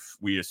 And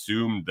we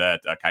assumed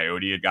that a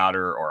coyote had got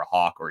her or a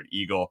hawk or an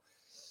eagle.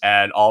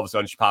 And all of a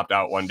sudden she popped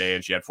out one day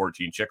and she had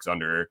 14 chicks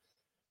under her.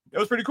 It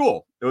was pretty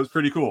cool.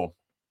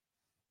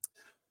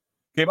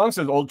 K-Bong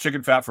says old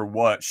chicken fat for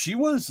what? She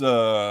was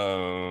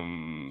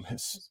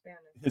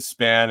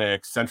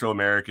Hispanic, Central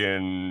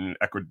American,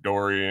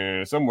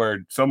 Ecuadorian,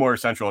 somewhere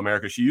Central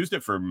America. She used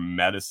it for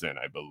medicine,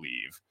 I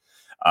believe.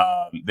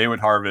 They would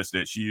harvest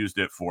it. She used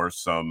it for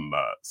some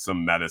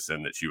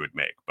medicine that she would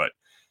make. But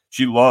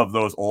she loved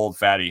those old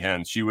fatty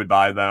hens. She would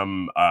buy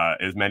them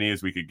as many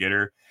as we could get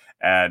her.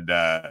 And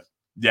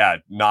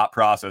not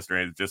processed or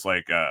anything, just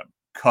like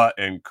cut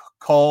and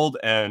culled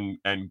and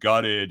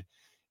gutted,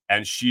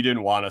 and she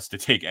didn't want us to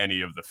take any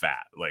of the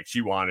fat. Like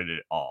she wanted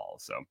it all.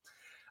 So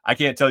I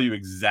can't tell you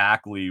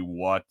exactly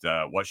what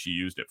she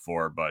used it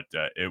for, but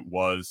it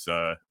was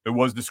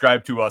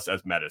described to us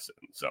as medicine.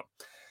 So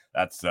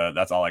that's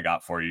all I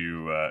got for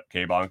you,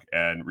 K-Bonk.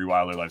 And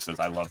Rewilder Life says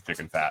I love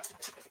chicken fat.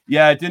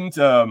 Yeah, it didn't.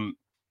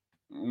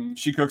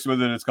 She cooks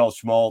with it. It's called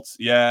schmaltz.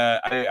 Yeah,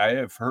 I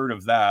have heard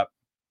of that,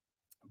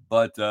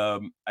 but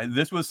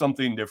this was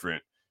something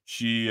different.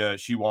 She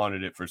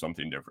wanted it for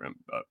something different,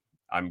 but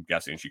I'm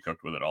guessing she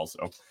cooked with it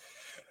also.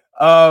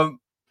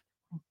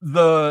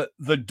 The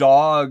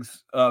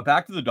dogs,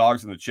 back to the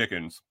dogs and the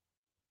chickens,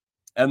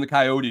 and the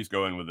coyotes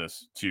go in with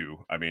this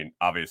too. I mean,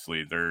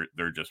 obviously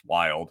they're just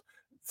wild.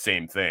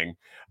 Same thing.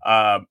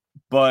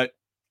 But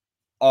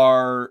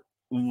our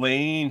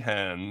laying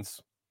hens,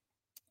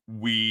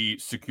 we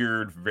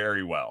secured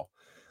very well.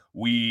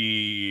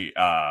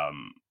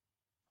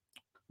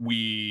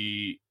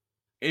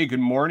 Hey,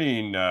 good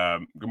morning,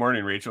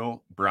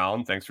 Rachel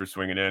Brown. Thanks for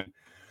swinging in.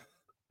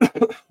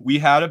 We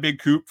had a big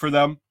coop for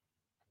them.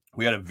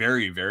 We had a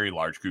very, very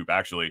large coop,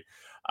 actually,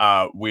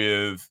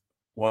 with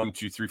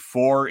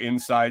 4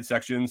 inside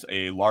sections,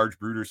 a large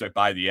brooder set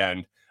by the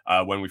end.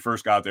 When we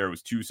first got there, it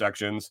was 2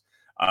 sections.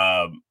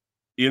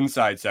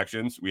 Inside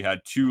sections, we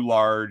had 2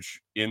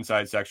 large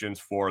inside sections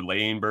for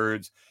laying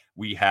birds.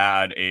 We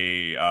had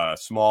a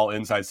small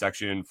inside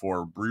section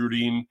for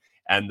brooding,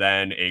 and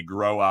then a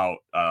grow out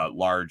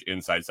large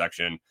inside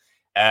section.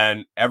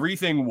 And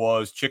everything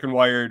was chicken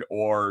wired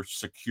or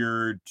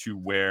secured to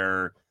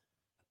where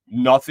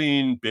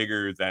nothing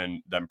bigger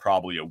than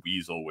probably a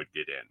weasel would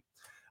get in.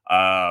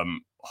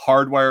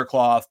 Hardwire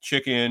cloth,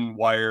 chicken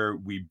wire.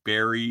 We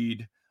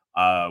buried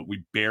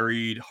We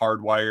buried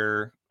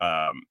hardwire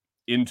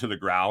into the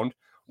ground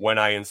when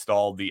I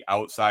installed the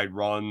outside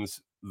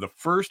runs. The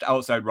first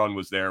outside run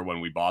was there when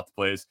we bought the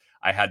place.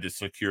 I had to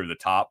secure the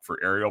top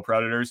for aerial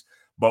predators,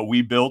 but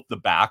we built the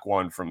back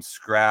one from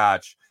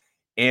scratch,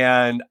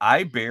 and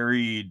I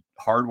buried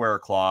hardware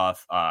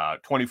cloth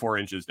 24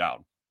 inches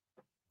down.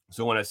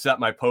 So when I set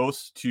my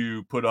posts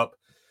to put up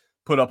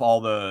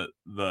all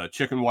the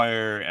chicken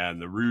wire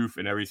and the roof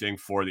and everything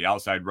for the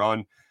outside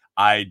run,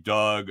 I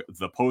dug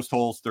the post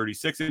holes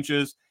 36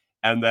 inches,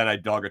 and then I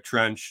dug a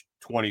trench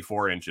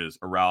 24 inches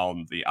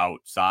around the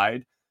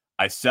outside.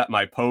 I set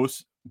my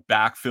posts,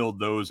 backfilled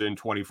those in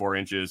 24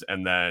 inches,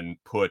 and then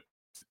put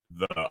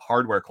the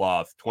hardware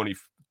cloth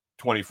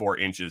 24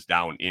 inches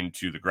down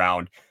into the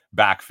ground,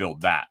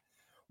 backfilled that.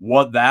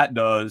 What that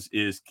does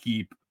is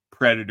keep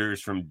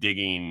predators from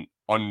digging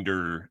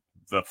under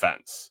the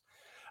fence.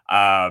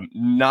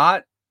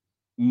 Not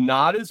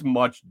as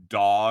much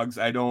dogs,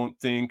 I don't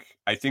think.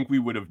 I think we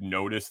would have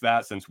noticed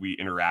that since we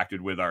interacted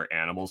with our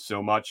animals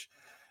so much.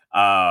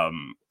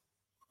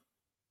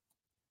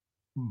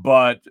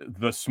 But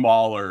the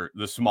smaller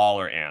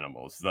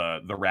animals,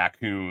 the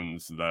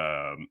raccoons,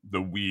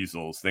 the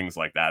weasels, things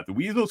like that. The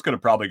weasels could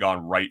have probably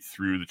gone right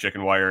through the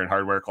chicken wire and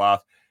hardware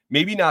cloth.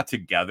 Maybe not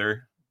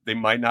together. They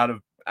might not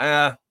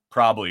have.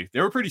 Probably.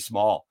 They were pretty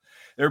small.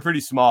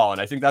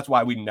 And I think that's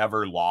why we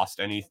never lost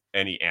any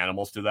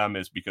animals to them,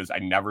 is because I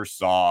never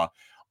saw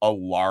a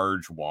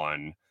large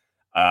one.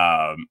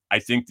 I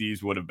think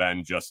these would have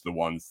been just the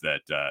ones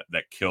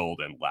that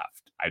killed and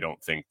left. I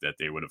don't think that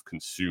they would have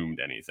consumed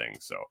anything.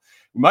 So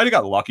we might have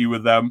got lucky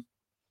with them,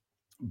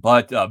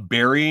 but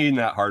burying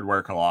that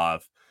hardware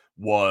cloth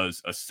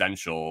was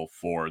essential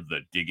for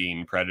the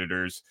digging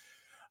predators.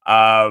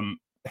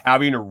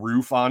 Having a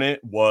roof on it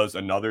was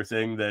another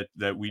thing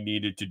that we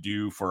needed to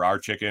do for our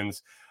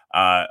chickens.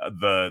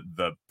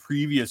 The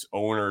previous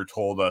owner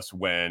told us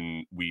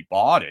when we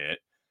bought it,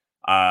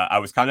 I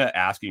was kind of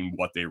asking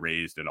what they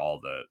raised in all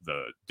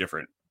the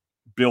different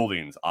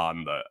buildings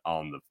on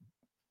the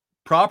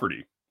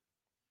property,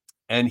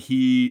 and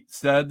he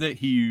said that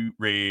he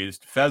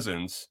raised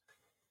pheasants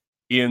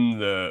in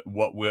the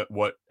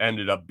what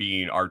ended up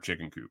being our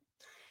chicken coop.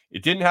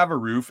 It didn't have a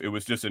roof. It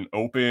was just an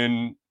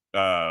open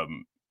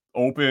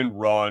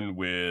run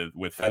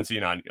with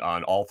fencing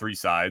on all three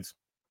sides.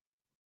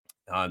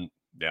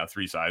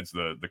 Three sides.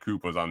 The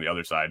coop was on the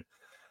other side,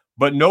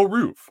 but no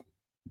roof.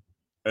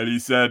 And he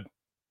said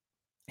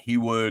he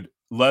would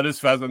let his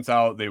pheasants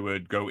out. They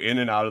would go in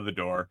and out of the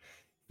door.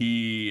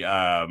 He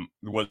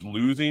was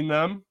losing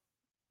them,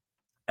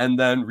 and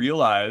then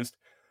realized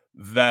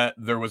that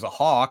there was a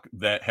hawk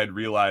that had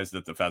realized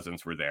that the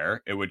pheasants were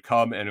there. It would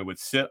come and it would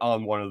sit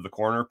on one of the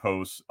corner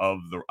posts of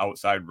the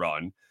outside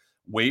run,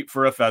 wait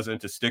for a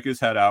pheasant to stick his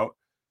head out,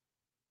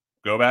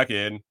 go back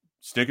in,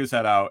 stick his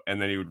head out,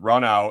 and then he would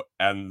run out,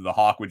 and the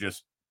hawk would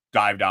just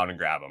dive down and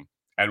grab him.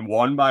 And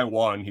one by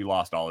one, he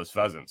lost all his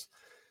pheasants.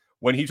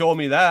 When he told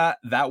me that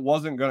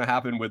wasn't going to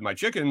happen with my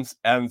chickens,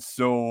 and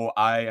so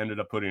I ended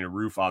up putting a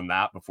roof on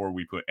that before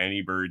we put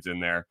any birds in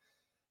there.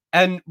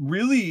 And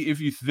really, if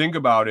you think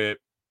about it,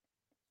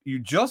 you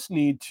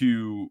need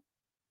to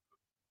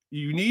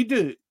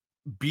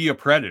be a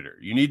predator.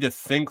 You need to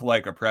think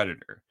like a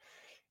predator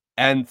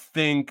and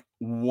think,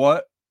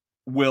 what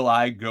will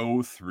I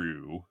go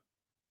through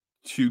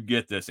to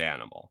get this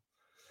animal?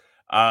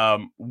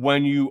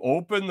 When you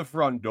open the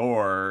front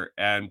door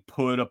and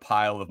put a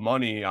pile of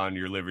money on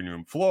your living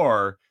room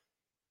floor,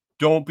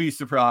 don't be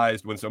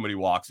surprised when somebody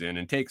walks in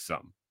and takes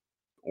some,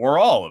 or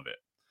all of it,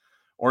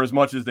 or as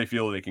much as they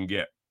feel they can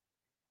get.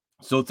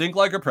 So think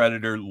like a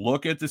predator,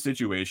 look at the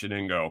situation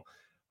and go,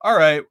 all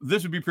right,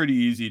 this would be pretty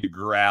easy to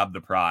grab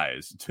the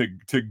prize,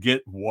 to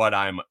get what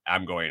I'm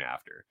going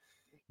after.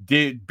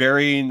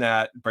 Burying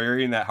that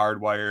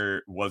hardwire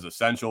was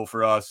essential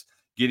for us.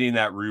 Getting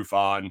that roof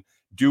on,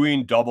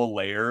 doing double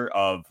layer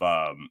of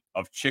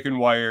chicken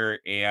wire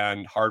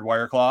and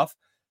hardwire cloth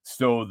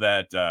so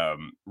that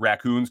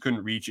raccoons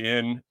couldn't reach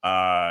in,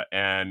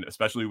 and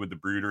especially with the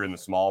brooder and the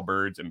small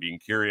birds and being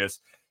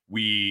curious,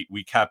 we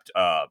kept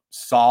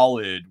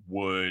solid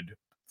wood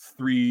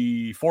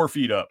 3 to 4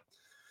 feet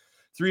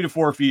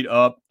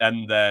up,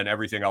 and then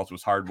everything else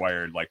was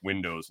hardwired, like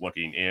windows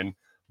looking in.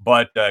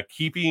 But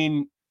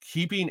keeping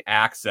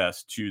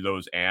access to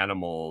those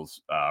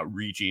animals,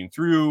 reaching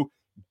through,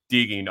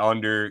 digging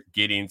under,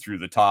 getting through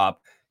the top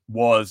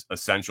was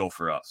essential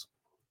for us.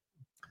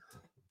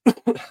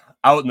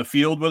 Out in the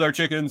field with our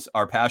chickens,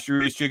 our pasture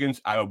raised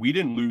chickens, we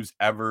didn't lose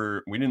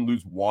one. We didn't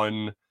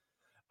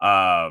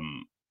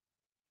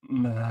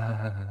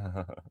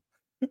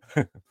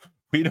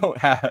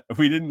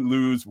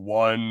lose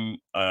one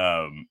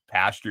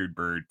pastured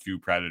bird to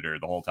predator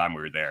the whole time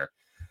we were there,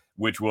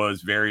 which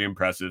was very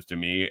impressive to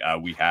me.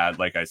 We had,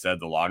 like I said,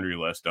 the laundry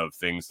list of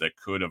things that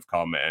could have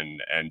come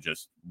and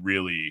just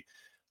really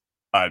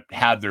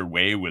had their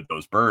way with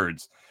those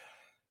birds.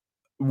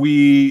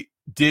 We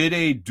did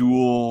a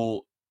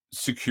dual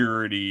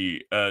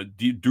security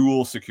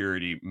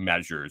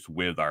measures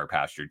with our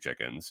pastured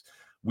chickens.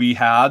 We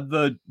had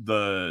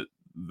the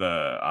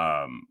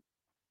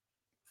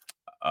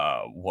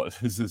what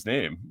is his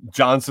name?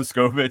 John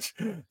Siskovich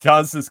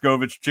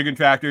chicken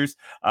tractors.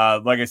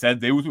 Like I said,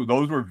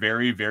 those were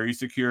very, very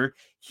secure.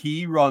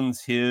 He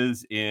runs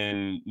his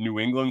in New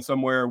England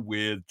somewhere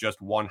with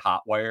just one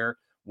hot wire,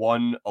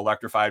 one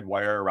electrified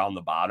wire around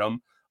the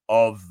bottom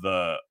of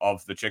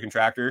the chicken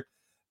tractor.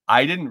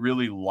 I didn't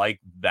really like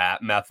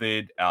that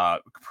method.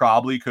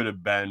 Probably could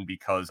have been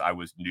because I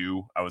was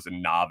new. I was a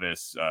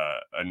novice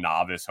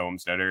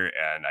homesteader,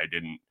 and I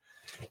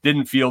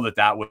didn't feel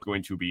that was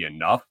going to be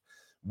enough.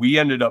 We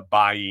ended up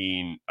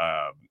buying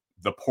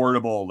the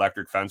portable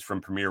electric fence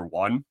from Premier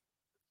One.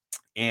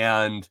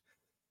 And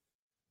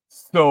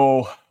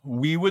so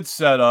we would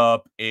set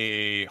up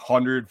a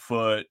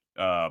 100-foot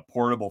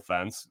portable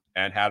fence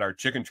and had our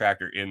chicken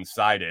tractor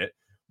inside it.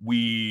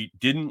 We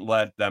didn't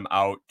let them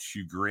out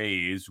to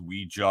graze.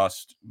 We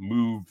just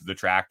moved the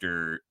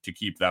tractor to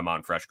keep them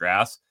on fresh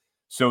grass.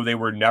 So they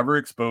were never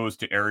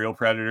exposed to aerial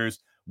predators.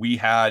 We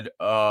had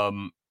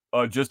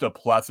just a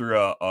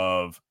plethora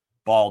of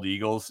bald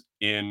eagles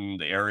in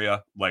the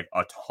area, like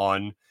a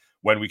ton.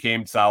 When we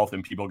came south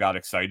and people got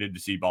excited to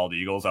see bald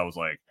eagles, I was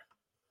like,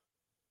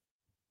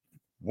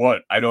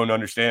 what? I don't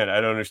understand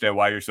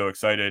why you're so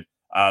excited.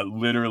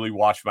 Literally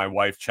watched my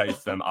wife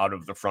chase them out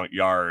of the front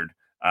yard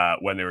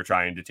when they were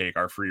trying to take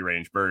our free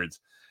range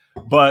birds.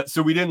 But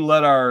so we didn't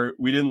let our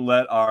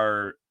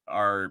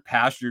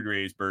pastured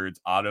raised birds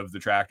out of the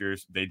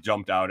tractors. They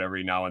jumped out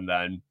every now and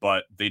then,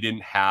 but they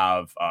didn't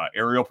have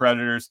aerial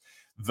predators.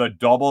 The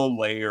double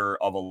layer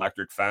of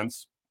electric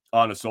fence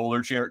on a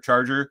solar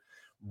charger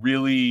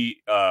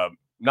really,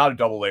 not a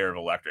double layer of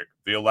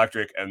the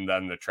electric and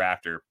then the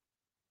tractor,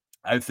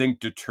 I think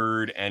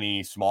deterred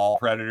any small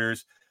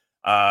predators.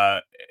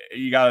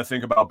 You got to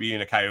think about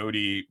being a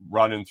coyote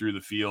running through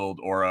the field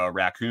or a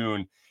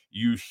raccoon.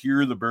 You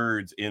hear the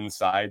birds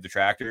inside the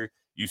tractor,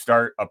 you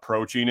start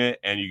approaching it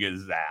and you get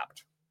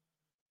zapped.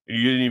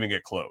 You didn't even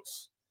get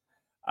close.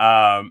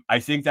 I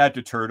think that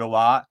deterred a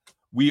lot.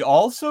 We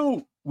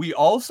also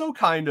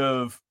kind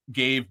of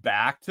gave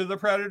back to the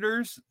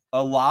predators.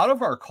 A lot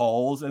of our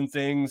culls and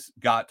things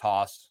got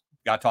tossed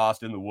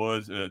in the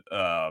woods.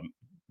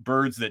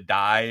 Birds that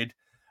died.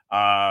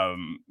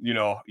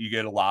 You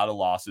get a lot of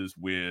losses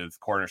with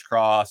Cornish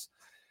cross,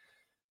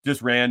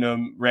 just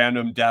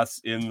random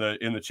deaths in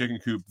the chicken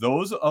coop.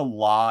 Those a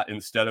lot,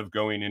 instead of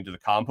going into the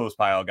compost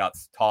pile, got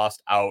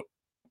tossed out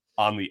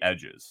on the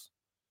edges.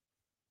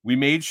 We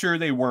made sure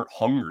they weren't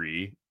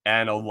hungry,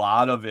 and a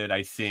lot of it,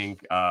 I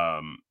think,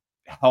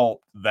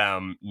 helped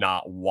them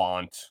not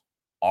want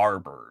our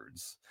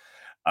birds.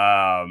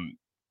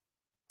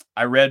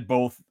 I read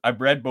both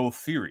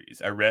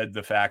theories. I read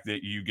the fact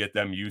that you get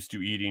them used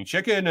to eating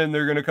chicken and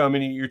they're going to come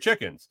and eat your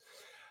chickens.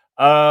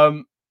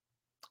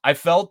 I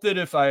felt that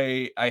if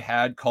I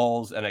had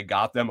culls and I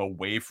got them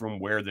away from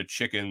where the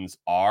chickens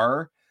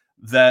are,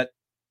 that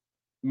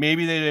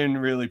maybe they didn't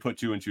really put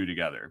two and two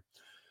together.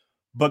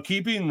 But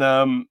keeping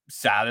them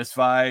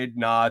satisfied,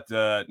 not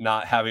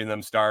having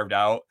them starved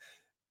out,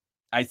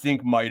 I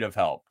think might have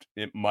helped.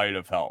 It might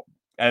have helped.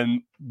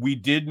 And we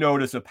did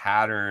notice a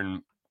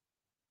pattern.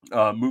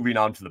 Moving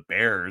on to the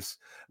bears,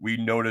 we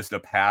noticed a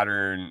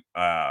pattern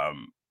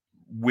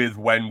with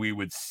when we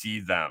would see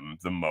them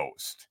the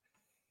most.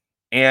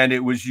 And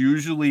it was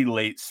usually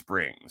late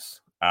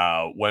springs,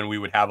 when we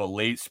would have a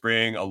late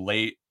spring, a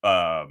late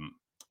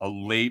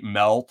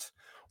melt,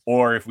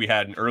 or if we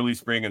had an early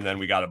spring and then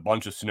we got a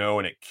bunch of snow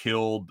and it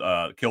killed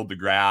the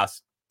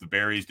grass, the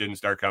berries didn't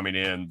start coming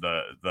in,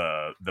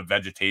 the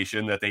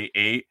vegetation that they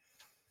ate,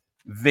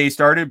 they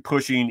started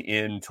pushing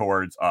in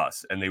towards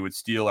us and they would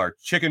steal our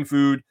chicken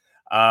food.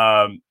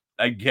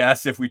 I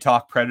guess if we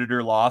talk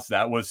predator loss,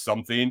 that was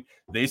something.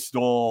 They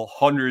stole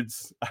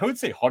hundreds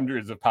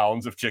of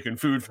pounds of chicken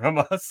food from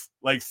us.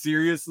 Like,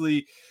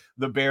 seriously,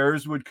 the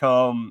bears would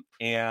come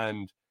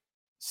and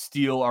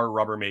steal our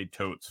Rubbermaid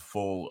totes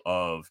full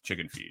of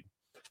chicken feed.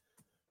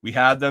 We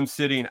had them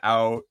sitting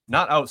out,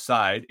 not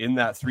outside, in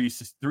that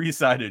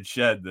three-sided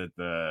shed that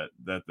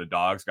the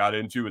dogs got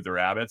into with the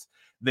rabbits.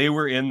 They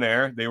were in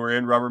there. They were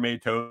in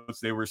Rubbermaid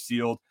totes. They were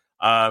sealed.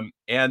 And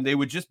they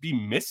would just be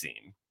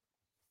missing,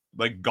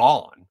 like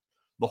gone.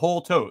 The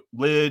whole tote,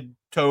 lid,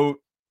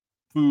 tote,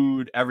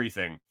 food,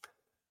 everything.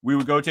 We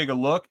would go take a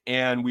look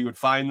and we would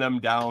find them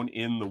down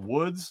in the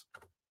woods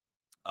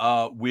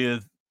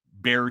with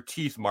bare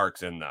teeth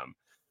marks in them.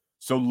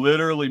 So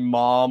literally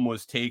mom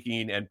was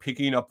taking and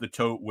picking up the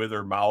tote with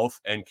her mouth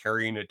and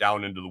carrying it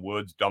down into the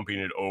woods, dumping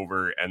it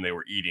over, and they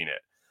were eating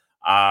it.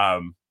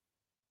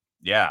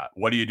 Yeah.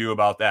 What do you do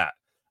about that?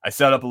 I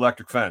set up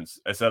electric fence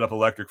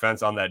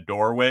on that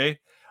doorway.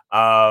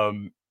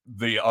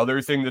 The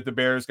other thing that the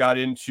bears got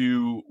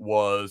into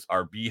was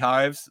our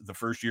beehives. The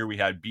first year we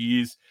had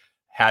bees,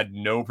 had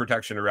no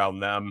protection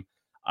around them.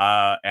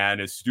 And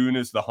as soon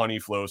as the honey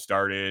flow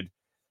started,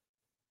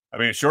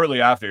 shortly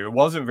after, it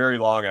wasn't very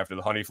long after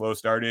the honey flow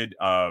started,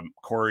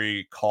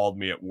 Corey called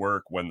me at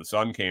work when the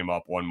sun came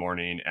up one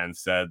morning and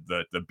said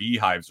that the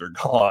beehives are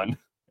gone.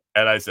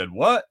 And I said,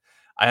 what?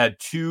 I had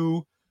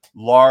two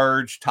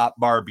large top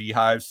bar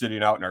beehives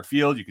sitting out in our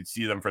field. You could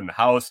see them from the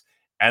house,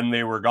 and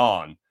they were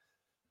gone.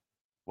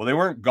 Well, they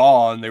weren't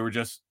gone. They were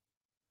just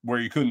where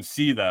you couldn't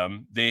see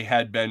them. They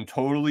had been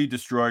totally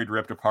destroyed,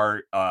 ripped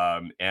apart,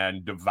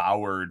 and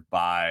devoured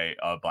by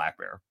a black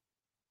bear.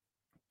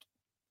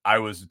 I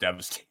was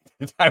devastated.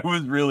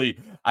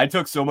 I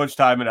took so much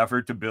time and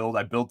effort to build.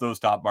 I built those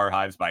top bar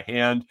hives by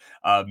hand,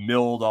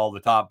 milled all the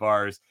top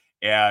bars,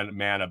 and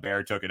man, a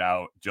bear took it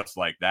out just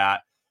like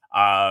that.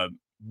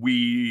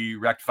 We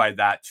rectified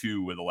that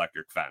too with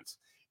electric fence.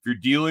 If you're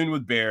dealing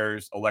with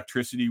bears,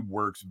 electricity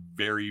works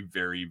very,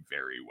 very,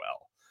 very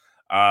well.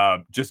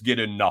 Just get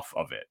enough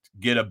of it.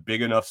 Get a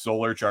big enough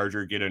solar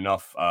charger. Get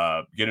enough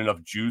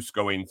juice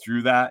going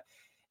through that,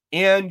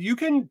 and you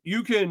can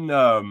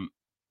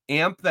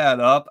amp that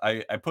up.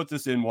 I put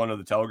this in one of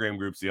the Telegram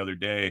groups the other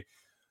day.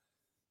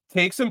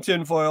 Take some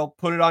tinfoil,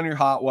 put it on your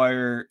hot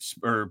wire,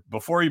 or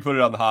before you put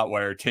it on the hot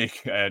wire,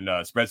 take and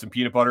spread some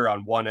peanut butter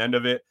on one end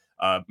of it.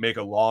 Make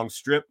a long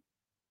strip,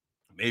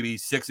 maybe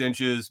 6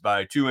 inches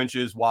by 2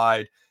 inches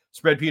wide.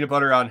 Spread peanut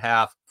butter on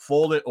half,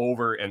 fold it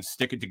over, and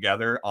stick it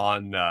together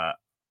on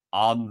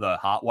the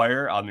hot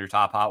wire, on your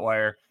top hot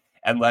wire,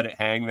 and let it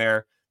hang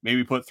there.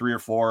 Maybe put 3 or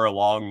 4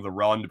 along the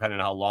run, depending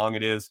on how long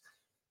it is.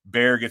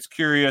 Bear gets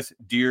curious.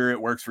 Deer, it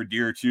works for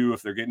deer too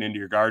if they're getting into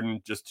your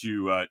garden, just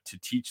to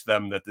teach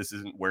them that this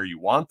isn't where you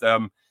want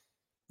them.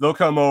 They'll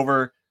come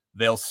over,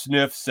 they'll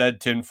sniff said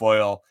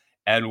tinfoil,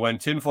 and when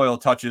tinfoil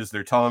touches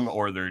their tongue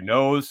or their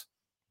nose,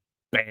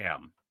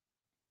 bam,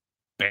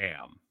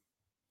 bam.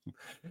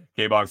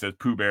 K-Bong says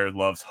Pooh Bear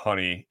loves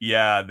honey.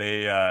 Yeah,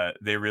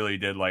 they really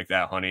did like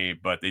that honey,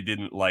 but they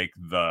didn't like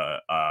the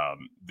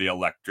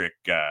electric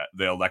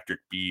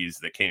bees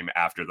that came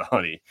after the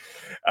honey.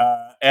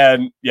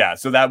 And yeah,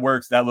 so that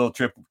works. That little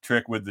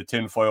trick with the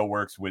tinfoil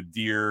works with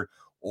deer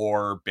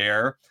or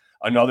bear.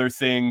 Another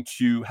thing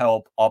to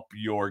help up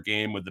your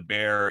game with the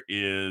bear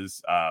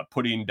is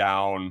putting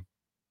down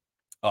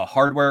a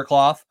hardware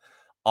cloth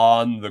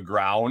on the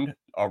ground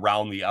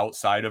around the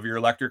outside of your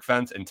electric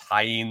fence and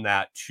tying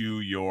that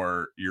to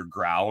your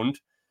ground.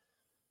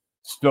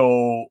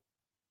 So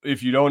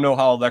if you don't know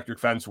how electric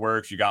fence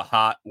works, you got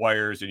hot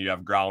wires and you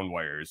have ground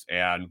wires,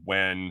 and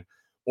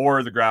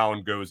the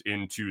ground goes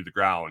into the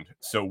ground.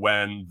 So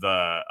when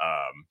the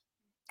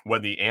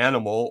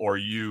animal, or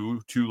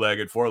you,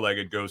 2-legged,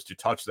 4-legged, goes to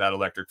touch that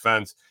electric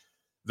fence,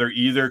 they're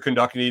either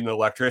conducting the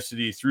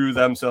electricity through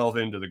themselves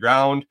into the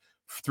ground,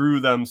 through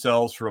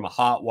themselves from a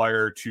hot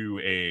wire to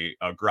a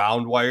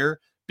ground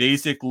wire.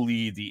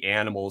 Basically, the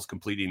animal is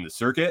completing the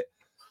circuit.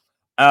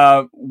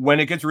 When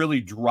it gets really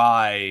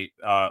dry,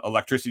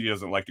 electricity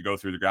doesn't like to go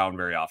through the ground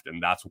very often.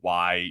 That's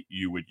why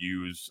you would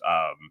use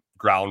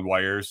ground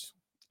wires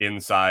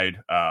inside.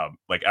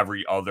 Like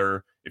every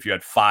other, if you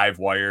had 5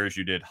 wires,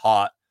 you did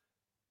hot,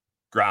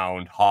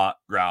 ground, hot,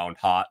 ground,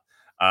 hot.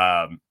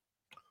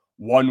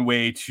 One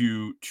way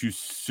to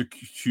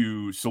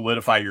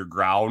solidify your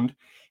ground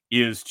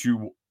is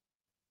to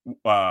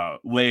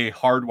lay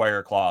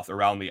hardwire cloth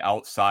around the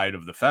outside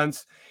of the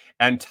fence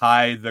and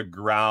tie the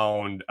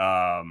ground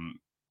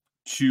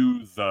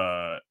to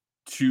the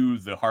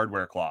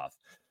hardware cloth.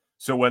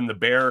 So when the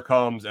bear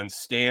comes and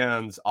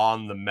stands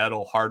on the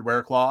metal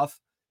hardware cloth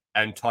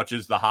and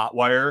touches the hot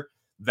wire,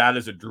 that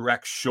is a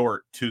direct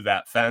short to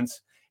that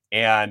fence,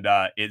 and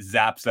it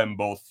zaps them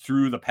both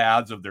through the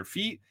pads of their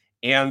feet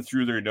and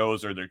through their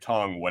nose or their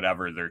tongue,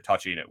 whatever they're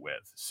touching it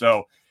with.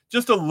 So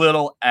just a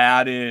little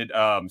added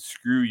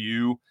screw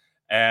you.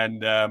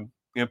 And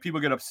people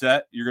get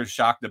upset. You're going to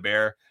shock the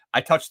bear.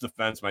 I touched the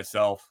fence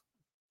myself.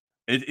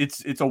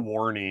 It's a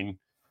warning.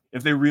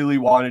 If they really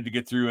wanted to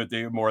get through it,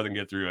 they would more than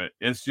get through it.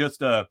 It's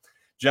just a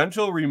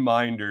gentle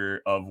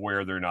reminder of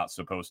where they're not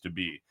supposed to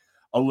be.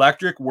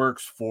 Electric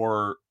works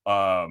for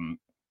a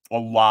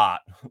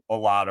lot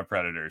of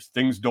predators.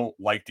 Things don't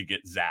like to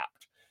get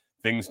zapped.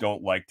 Things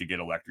don't like to get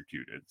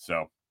electrocuted.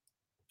 So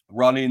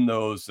running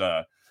those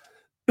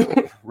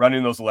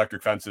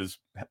electric fences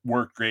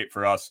worked great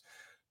for us,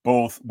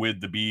 both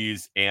with the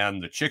bees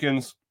and the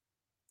chickens,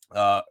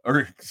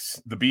 or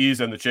the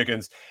bees and the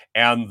chickens,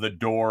 and the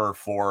door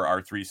for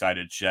our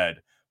 3-sided shed.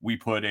 We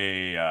put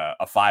a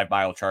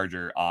 5-mile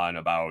charger on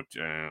about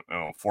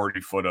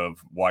 40 foot of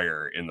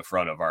wire in the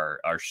front of our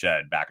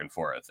shed back and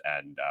forth,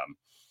 and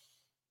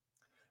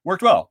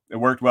worked well. It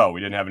worked well.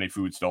 We didn't have any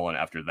food stolen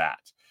after that.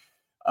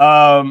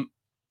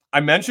 I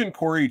mentioned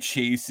Corey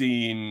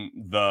chasing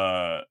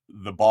the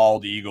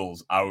bald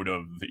eagles out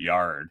of the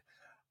yard.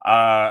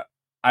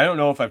 I don't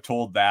know if I've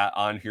told that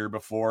on here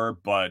before,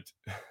 but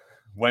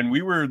when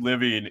we were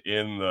living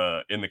in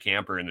the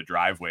camper in the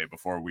driveway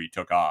before we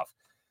took off,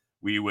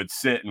 we would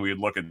sit and we would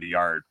look at the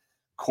yard.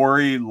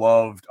 Corey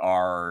loved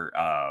our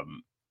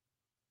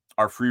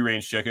free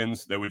range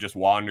chickens that would just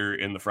wander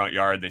in the front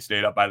yard. They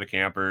stayed up by the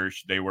camper.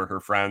 They were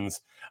her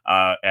friends,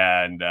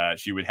 and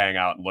she would hang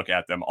out and look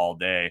at them all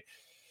day.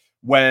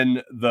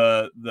 When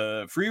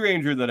the free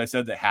ranger that I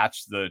said that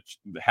hatched the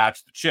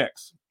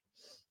chicks,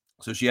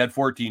 so she had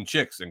 14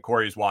 chicks, and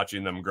Corey's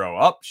watching them grow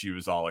up. She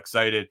was all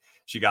excited.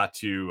 She got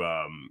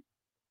to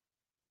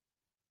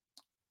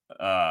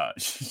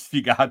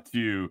she got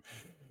to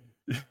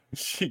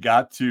she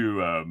got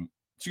to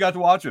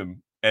watch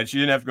them, and she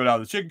didn't have to go down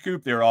to the chicken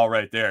coop. They were all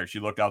right there. She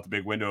looked out the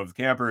big window of the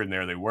camper, and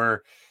there they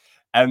were.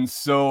 And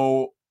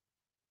so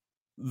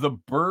the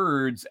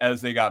birds,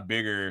 as they got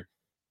bigger,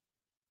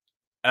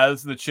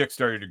 as the chicks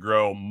started to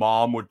grow,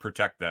 Mom would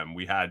protect them.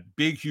 We had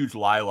big, huge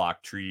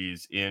lilac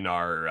trees in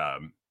our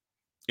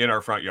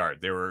front yard.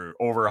 They were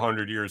over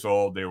 100 years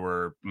old. They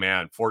were,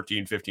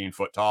 14, 15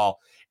 foot tall,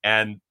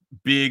 and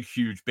big,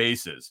 huge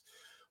bases.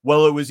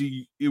 Well,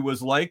 it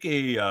was like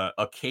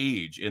a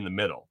cage in the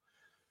middle.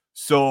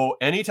 So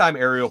anytime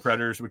aerial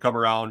predators would come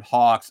around,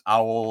 hawks,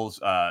 owls,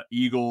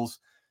 eagles,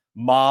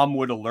 Mom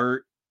would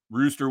alert,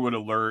 Rooster would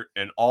alert,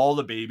 and all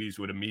the babies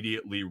would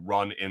immediately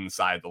run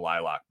inside the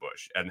lilac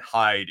bush and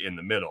hide in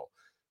the middle.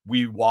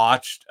 We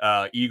watched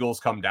eagles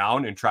come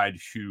down and tried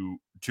to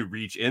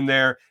reach in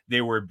there.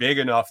 They were big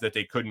enough that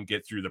they couldn't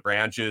get through the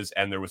branches,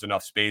 and there was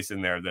enough space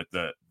in there that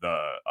the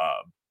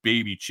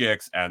baby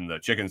chicks and the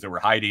chickens that were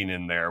hiding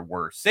in there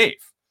were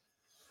safe.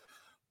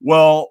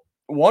 Well,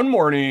 one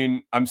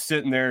morning I'm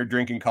sitting there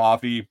drinking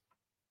coffee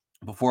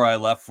before I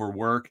left for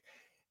work,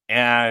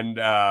 and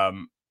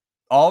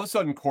all of a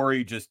sudden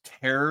Corey just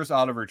tears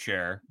out of her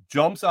chair,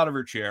 jumps out of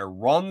her chair,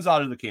 runs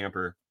out of the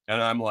camper,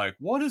 and I'm like,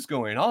 what is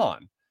going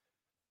on?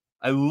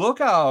 I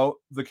look out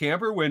the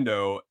camper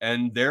window,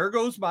 and there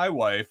goes my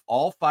wife,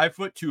 all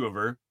 5'2" of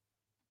her,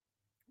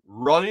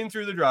 running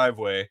through the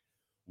driveway,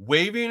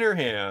 waving her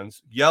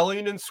hands,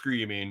 yelling and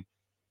screaming.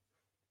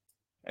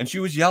 And she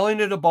was yelling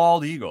at a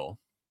bald eagle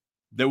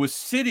that was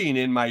sitting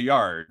in my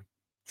yard,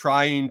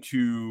 trying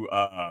to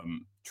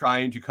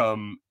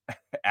come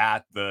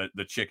at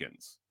the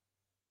chickens.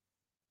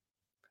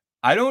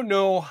 I don't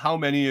know how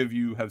many of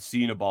you have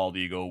seen a bald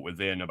eagle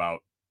within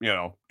about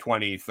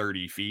 20,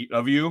 30 feet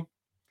of you.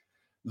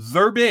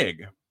 They're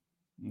big.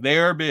 They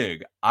are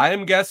big.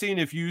 I'm guessing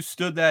if you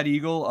stood that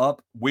eagle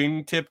up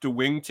wingtip to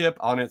wingtip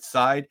on its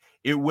side,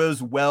 it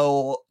was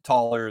well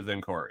taller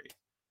than Corey.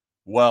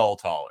 Well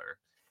taller.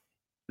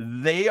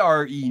 They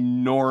are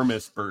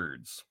enormous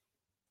birds.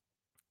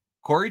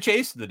 Corey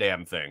chased the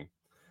damn thing.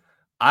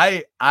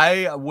 I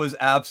was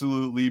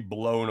absolutely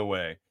blown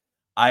away.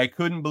 I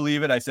couldn't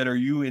believe it. I said, "Are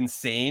you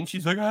insane?"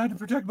 She's like, "I had to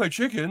protect my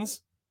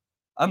chickens."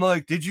 I'm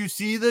like, "Did you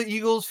see the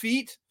eagle's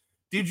feet?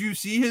 Did you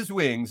see his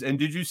wings? And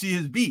did you see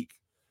his beak?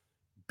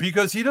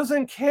 Because he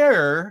doesn't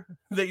care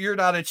that you're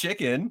not a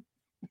chicken.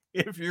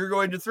 If you're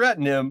going to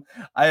threaten him,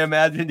 I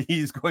imagine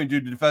he's going to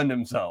defend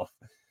himself."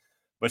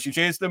 But she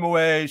chased them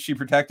away. She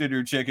protected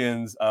her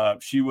chickens.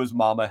 She was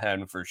mama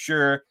hen for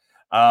sure.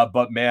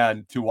 But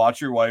man, to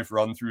watch your wife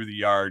run through the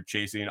yard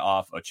chasing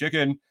off a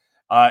chicken,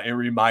 it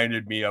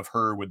reminded me of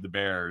her with the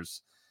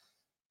bears.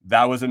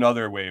 That was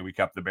another way we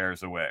kept the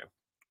bears away.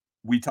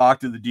 We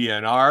talked to the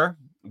DNR.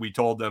 We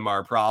told them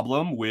our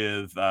problem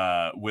with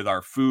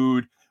our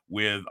food,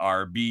 with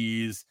our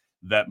bees,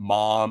 that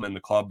Mom and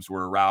the clubs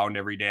were around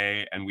every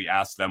day. And we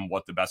asked them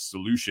what the best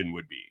solution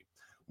would be.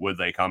 Would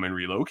they come and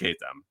relocate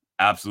them?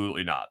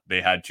 Absolutely not. They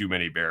had too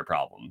many bear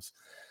problems.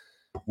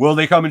 Will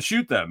they come and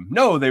shoot them?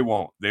 No, they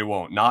won't. They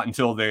won't. Not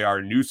until they are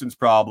a nuisance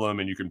problem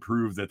and you can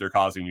prove that they're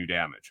causing you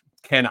damage.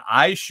 Can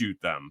I shoot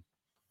them?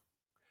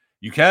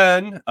 You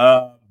can,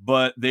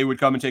 but they would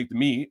come and take the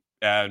meat,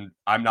 and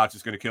I'm not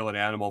just going to kill an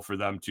animal for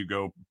them to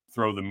go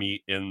throw the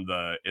meat in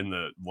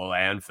the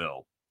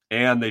landfill.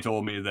 And they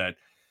told me that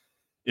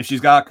if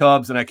she's got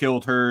cubs and I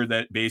killed her,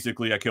 that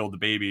basically I killed the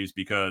babies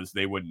because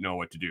they wouldn't know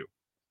what to do.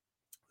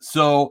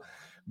 So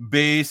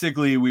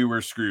basically we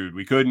were screwed.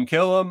 We couldn't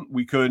kill them.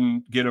 We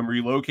couldn't get them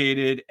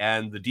relocated.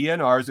 And the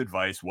DNR's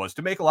advice was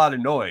to make a lot of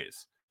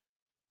noise,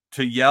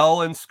 to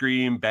yell and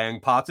scream, bang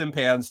pots and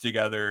pans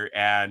together,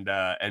 and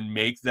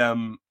make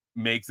them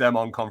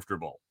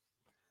uncomfortable.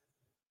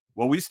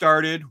 Well,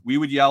 we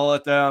would yell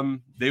at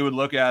them. They would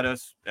look at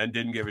us and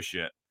didn't give a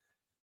shit.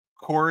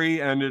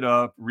 Corey ended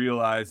up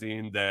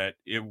realizing that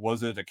it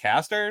wasn't a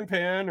cast iron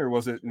pan, or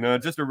was it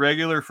just a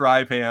regular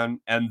fry pan,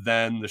 and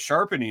then the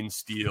sharpening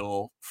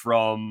steel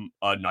from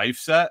a knife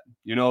set,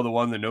 the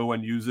one that no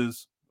one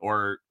uses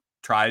or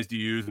tries to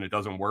use and it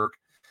doesn't work.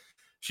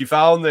 She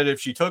found that if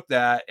she took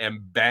that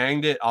and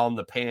banged it on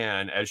the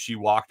pan as she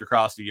walked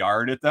across the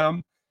yard at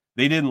them,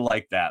 they didn't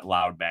like that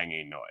loud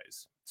banging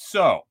noise.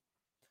 So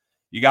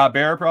you got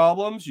bear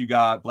problems, you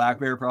got black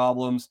bear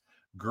problems.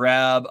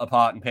 Grab a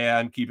pot and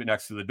pan, keep it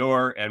next to the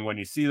door, and when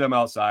you see them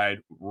outside,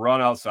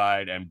 run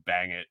outside and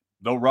bang it.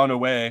 They'll run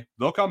away.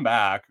 They'll come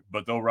back,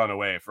 but they'll run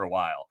away for a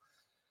while.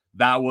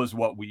 That was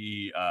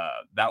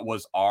that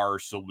was our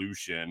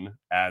solution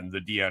and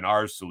the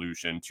DNR's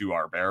solution to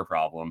our bear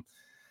problem.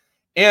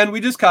 And we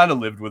just kind of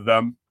lived with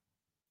them.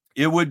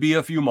 It would be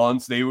a few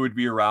months. They would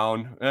be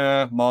around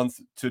month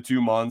to 2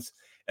 months.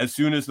 As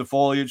soon as the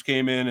foliage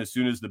came in, as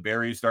soon as the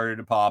berries started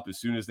to pop, as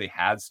soon as they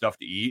had stuff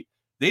to eat,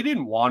 they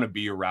didn't want to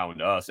be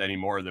around us any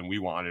more than we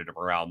wanted them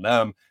around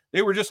them.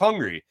 They were just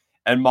hungry.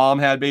 And Mom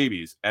had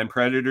babies. And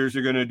predators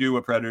are going to do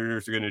what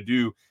predators are going to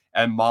do.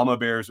 And mama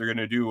bears are going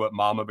to do what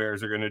mama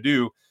bears are going to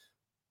do.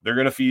 They're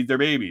going to feed their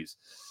babies.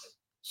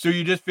 So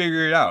you just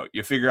figure it out.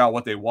 You figure out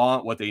what they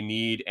want, what they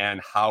need, and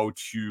how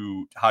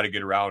to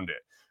get around it.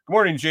 Good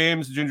morning,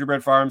 James,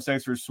 Gingerbread Farms.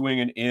 Thanks for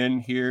swinging in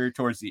here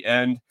towards the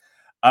end.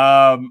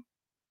 Oh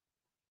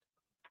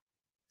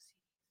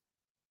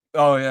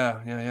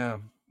yeah.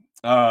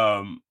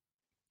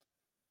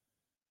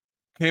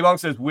 K-Bonk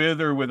says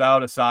with or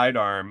without a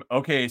sidearm.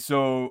 Okay,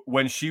 so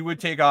when she would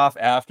take off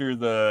after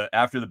the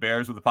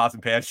bears with the pots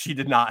and pans, she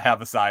did not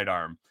have a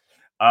sidearm.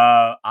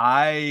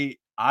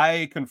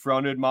 I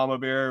confronted Mama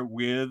Bear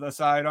with a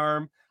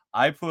sidearm.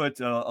 I put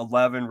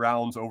 11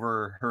 rounds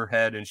over her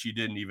head, and she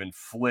didn't even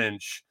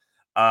flinch.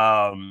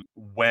 When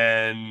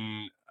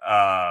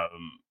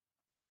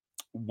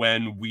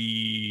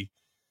we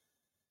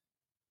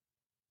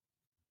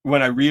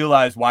when I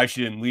realized why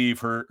she didn't leave,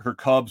 her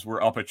cubs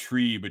were up a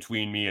tree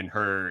between me and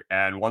her.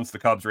 And once the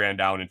cubs ran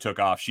down and took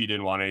off, she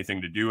didn't want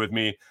anything to do with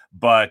me.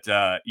 But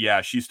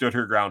yeah, she stood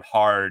her ground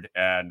hard.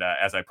 And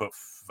as I put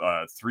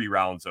 3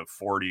 rounds of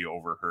 40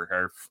 over her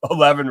hair,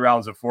 11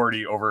 rounds of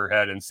 40 over her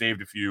head, and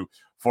saved a few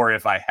for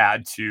if I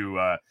had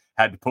to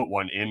put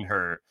one in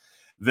her.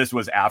 This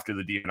was after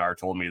the DNR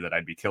told me that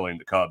I'd be killing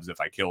the cubs if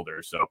I killed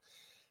her. So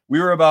we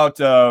were about,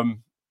 I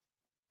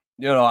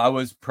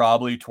was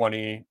probably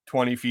 20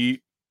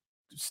 feet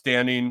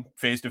standing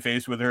face to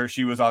face with her.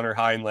 She was on her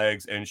hind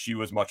legs, and she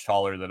was much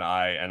taller than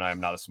and I'm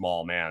not a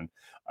small man.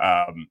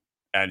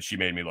 And she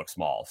made me look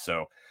small.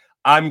 So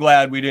I'm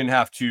glad we didn't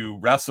have to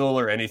wrestle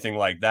or anything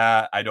like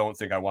that. I don't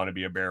think I want to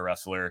be a bear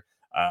wrestler.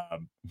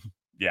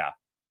 Yeah.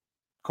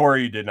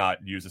 Corey did not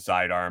use a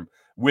sidearm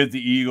with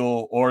the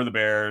eagle or the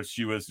bears.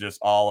 She was just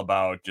all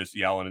about just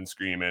yelling and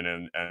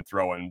screaming and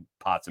throwing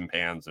pots and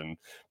pans and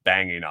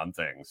banging on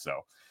things.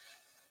 So,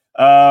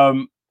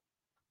 Rewilder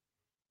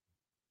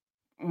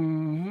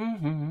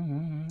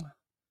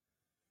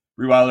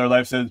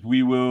Life says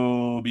we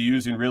will be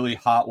using really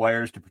hot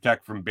wires to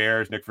protect from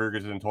bears. Nick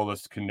Ferguson told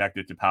us to connect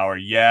it to power.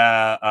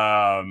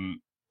 Yeah.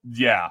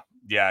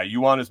 Yeah. You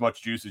want as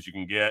much juice as you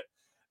can get.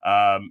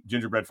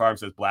 Gingerbread Farm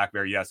says black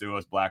bear. Yes, it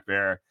was black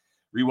bear.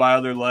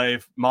 Rewilder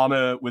Life,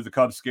 Mama with the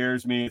cubs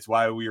scares me. It's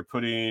why we are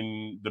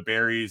putting the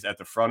berries at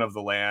the front of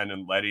the land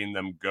and letting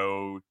them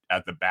go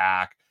at the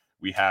back.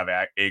 We have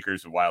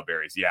acres of wild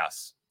berries.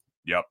 Yes.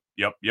 Yep.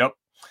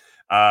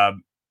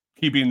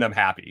 Keeping them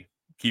happy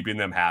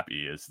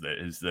is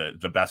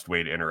the best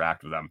way to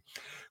interact with them.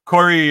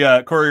 Corey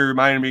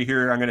reminded me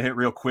here. I'm going to hit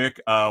real quick.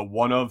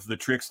 One of the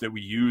tricks that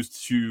we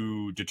used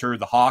to deter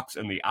the hawks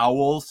and the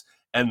owls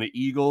and the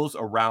eagles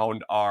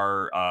around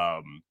our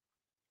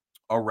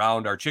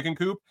chicken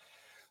coop.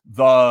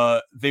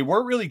 They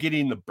weren't really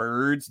getting the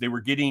birds. They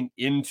were getting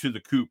into the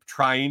coop,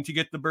 trying to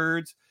get the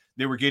birds.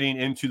 They were getting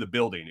into the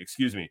building.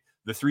 Excuse me.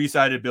 The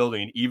 3-sided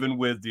building, even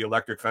with the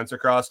electric fence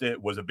across it,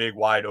 was a big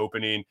wide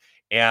opening,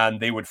 and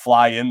they would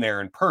fly in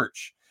there and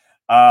perch.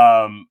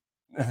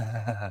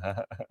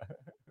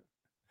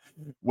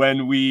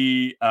 When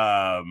we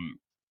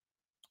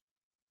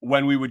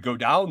would go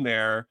down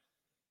there,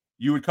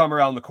 you would come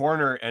around the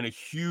corner, and a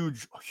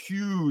huge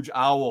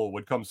owl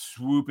would come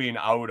swooping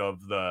out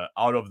of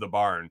the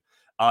barn.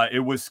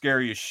 It was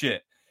scary as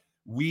shit.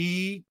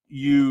 We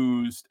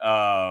used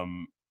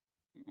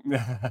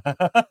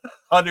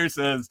Hunter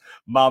says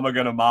mama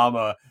gonna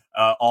mama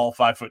all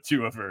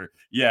 5'2" of her.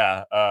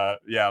 Yeah,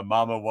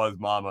 mama was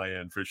mama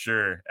in for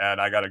sure.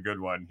 And I got a good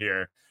one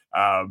here.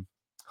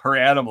 Her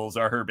animals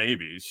are her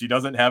babies. She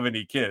doesn't have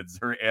any kids.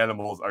 Her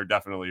animals are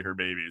definitely her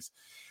babies.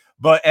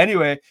 But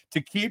anyway,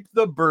 to keep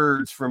the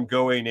birds from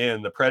going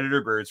in, the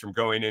predator birds from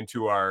going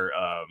into our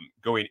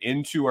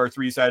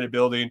 3-sided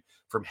building,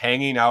 from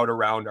hanging out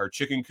around our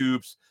chicken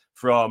coops,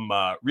 from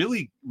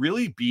really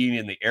being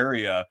in the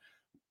area,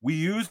 we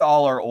used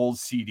all our old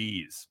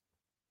CDs.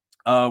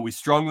 We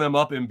strung them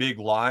up in big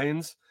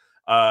lines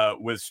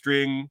with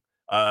string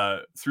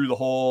through the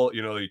hole.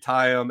 You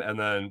tie them and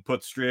then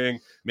put string,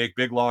 make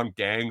big, long,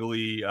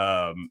 dangly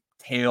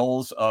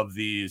tails of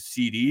these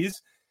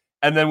CDs.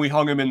 And then we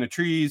hung them in the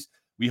trees.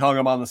 We hung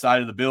them on the side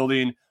of the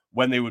building.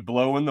 When they would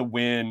blow in the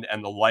wind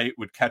and the light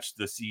would catch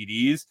the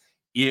CDs,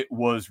 it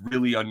was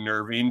really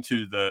unnerving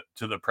to the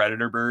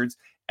predator birds.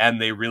 And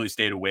they really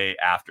stayed away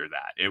after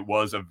that. It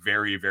was a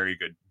very, very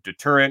good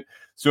deterrent.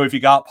 So if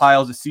you got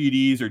piles of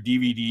CDs or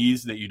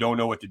DVDs that you don't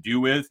know what to do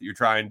with, you're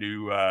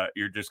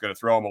just going to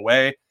throw them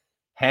away,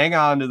 hang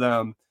on to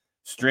them,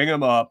 string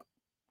them up,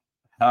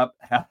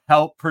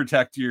 help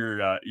protect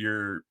your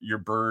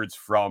birds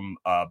from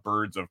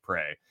birds of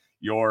prey,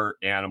 your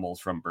animals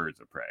from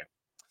birds of prey.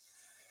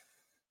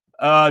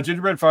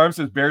 Gingerbread Farm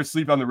says bears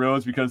sleep on the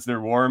roads because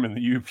they're warm in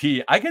the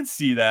UP. I could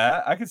see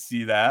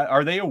that.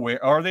 Are they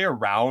aware? Are they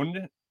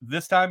around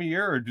this time of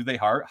year, or do they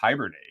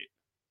hibernate?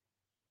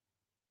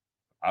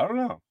 I don't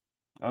know.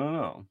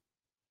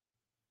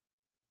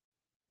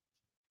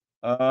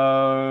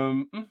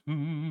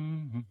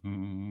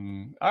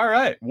 All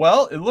right.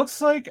 Well, it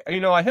looks like,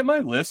 I hit my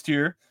list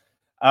here.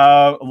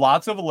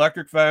 Lots of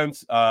electric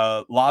fence,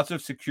 lots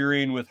of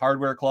securing with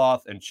hardware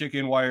cloth and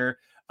chicken wire,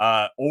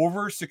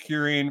 over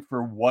securing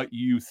for what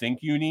you think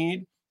you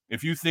need.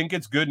 If you think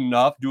it's good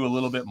enough, do a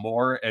little bit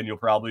more and you'll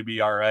probably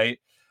be all right.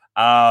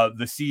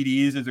 The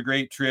CDs is a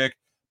great trick.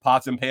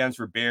 Pots and pans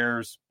for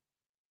bears.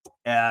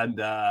 And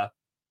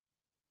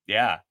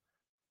yeah,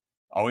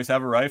 always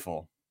have a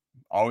rifle.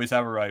 Always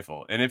have a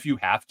rifle. And if you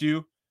have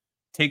to,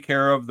 take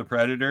care of the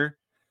predator.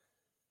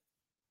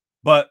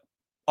 But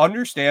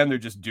understand they're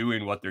just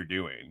doing what they're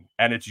doing.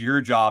 And it's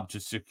your job to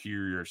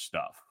secure your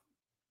stuff.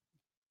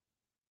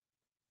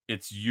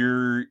 It's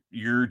your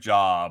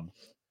job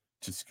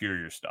to secure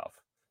your stuff.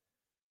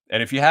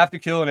 And if you have to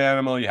kill an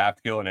animal, you have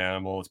to kill an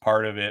animal. It's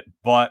part of it.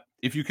 But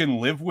if you can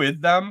live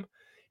with them,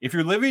 if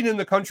you're living in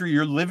the country,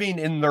 you're living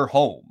in their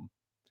home.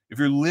 If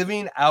you're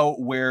living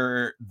out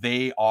where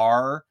they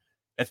are,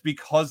 it's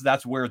because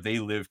that's where they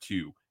live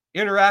too.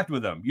 Interact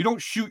with them. You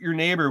don't shoot your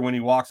neighbor when he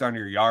walks on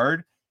your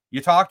yard.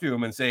 You talk to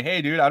him and say,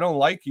 hey, dude, I don't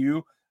like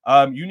you.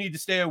 You need to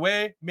stay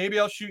away. Maybe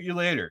I'll shoot you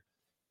later.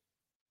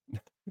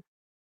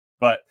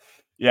 But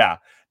yeah,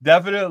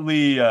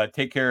 definitely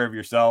take care of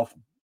yourself.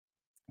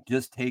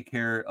 Just take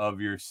care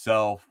of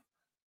yourself.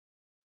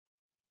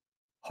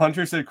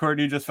 Hunter said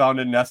Courtney just found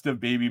a nest of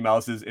baby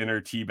mouses in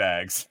her tea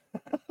bags.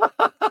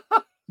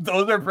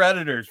 Those are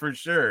predators for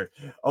sure.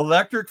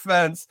 Electric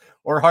fence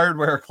or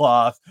hardware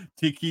cloth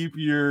to keep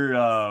your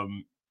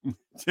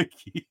to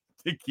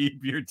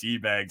keep your tea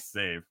bags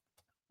safe.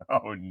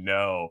 Oh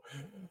no.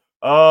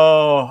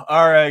 Oh,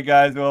 all right,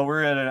 guys. Well,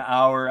 we're at an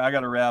hour. I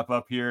got to wrap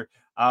up here.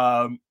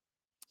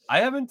 I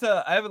haven't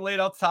laid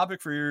out the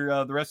topic for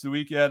the rest of the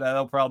week yet.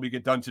 That'll probably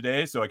get done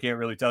today, so I can't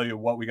really tell you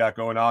what we got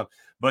going on.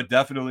 But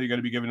definitely going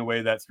to be giving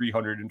away that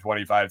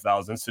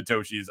 325,000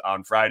 Satoshis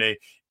on Friday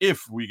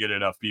if we get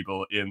enough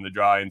people in the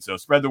drawing. So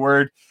spread the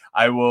word.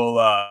 I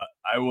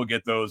will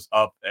get those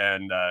up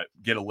and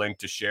get a link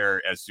to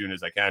share as soon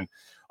as I can.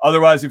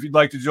 Otherwise, if you'd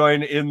like to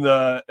join in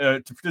the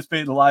to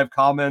participate in the live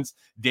comments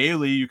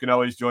daily, you can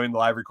always join the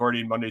live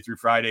recording Monday through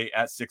Friday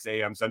at 6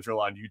 a.m.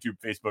 Central on YouTube,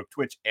 Facebook,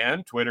 Twitch,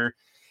 and Twitter.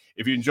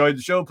 If you enjoyed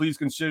the show, please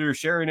consider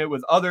sharing it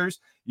with others.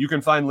 You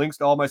can find links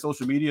to all my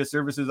social media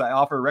services I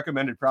offer,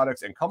 recommended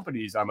products, and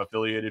companies I'm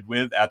affiliated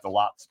with at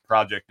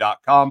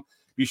thelotsproject.com.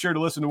 Be sure to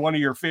listen to one of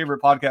your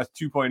favorite podcast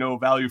 2.0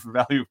 value for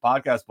value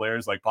podcast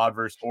players like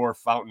Podverse or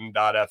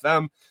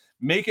Fountain.fm.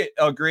 Make it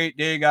a great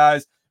day,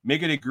 guys.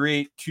 Make it a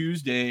great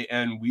Tuesday,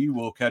 and we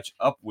will catch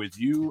up with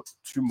you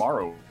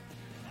tomorrow.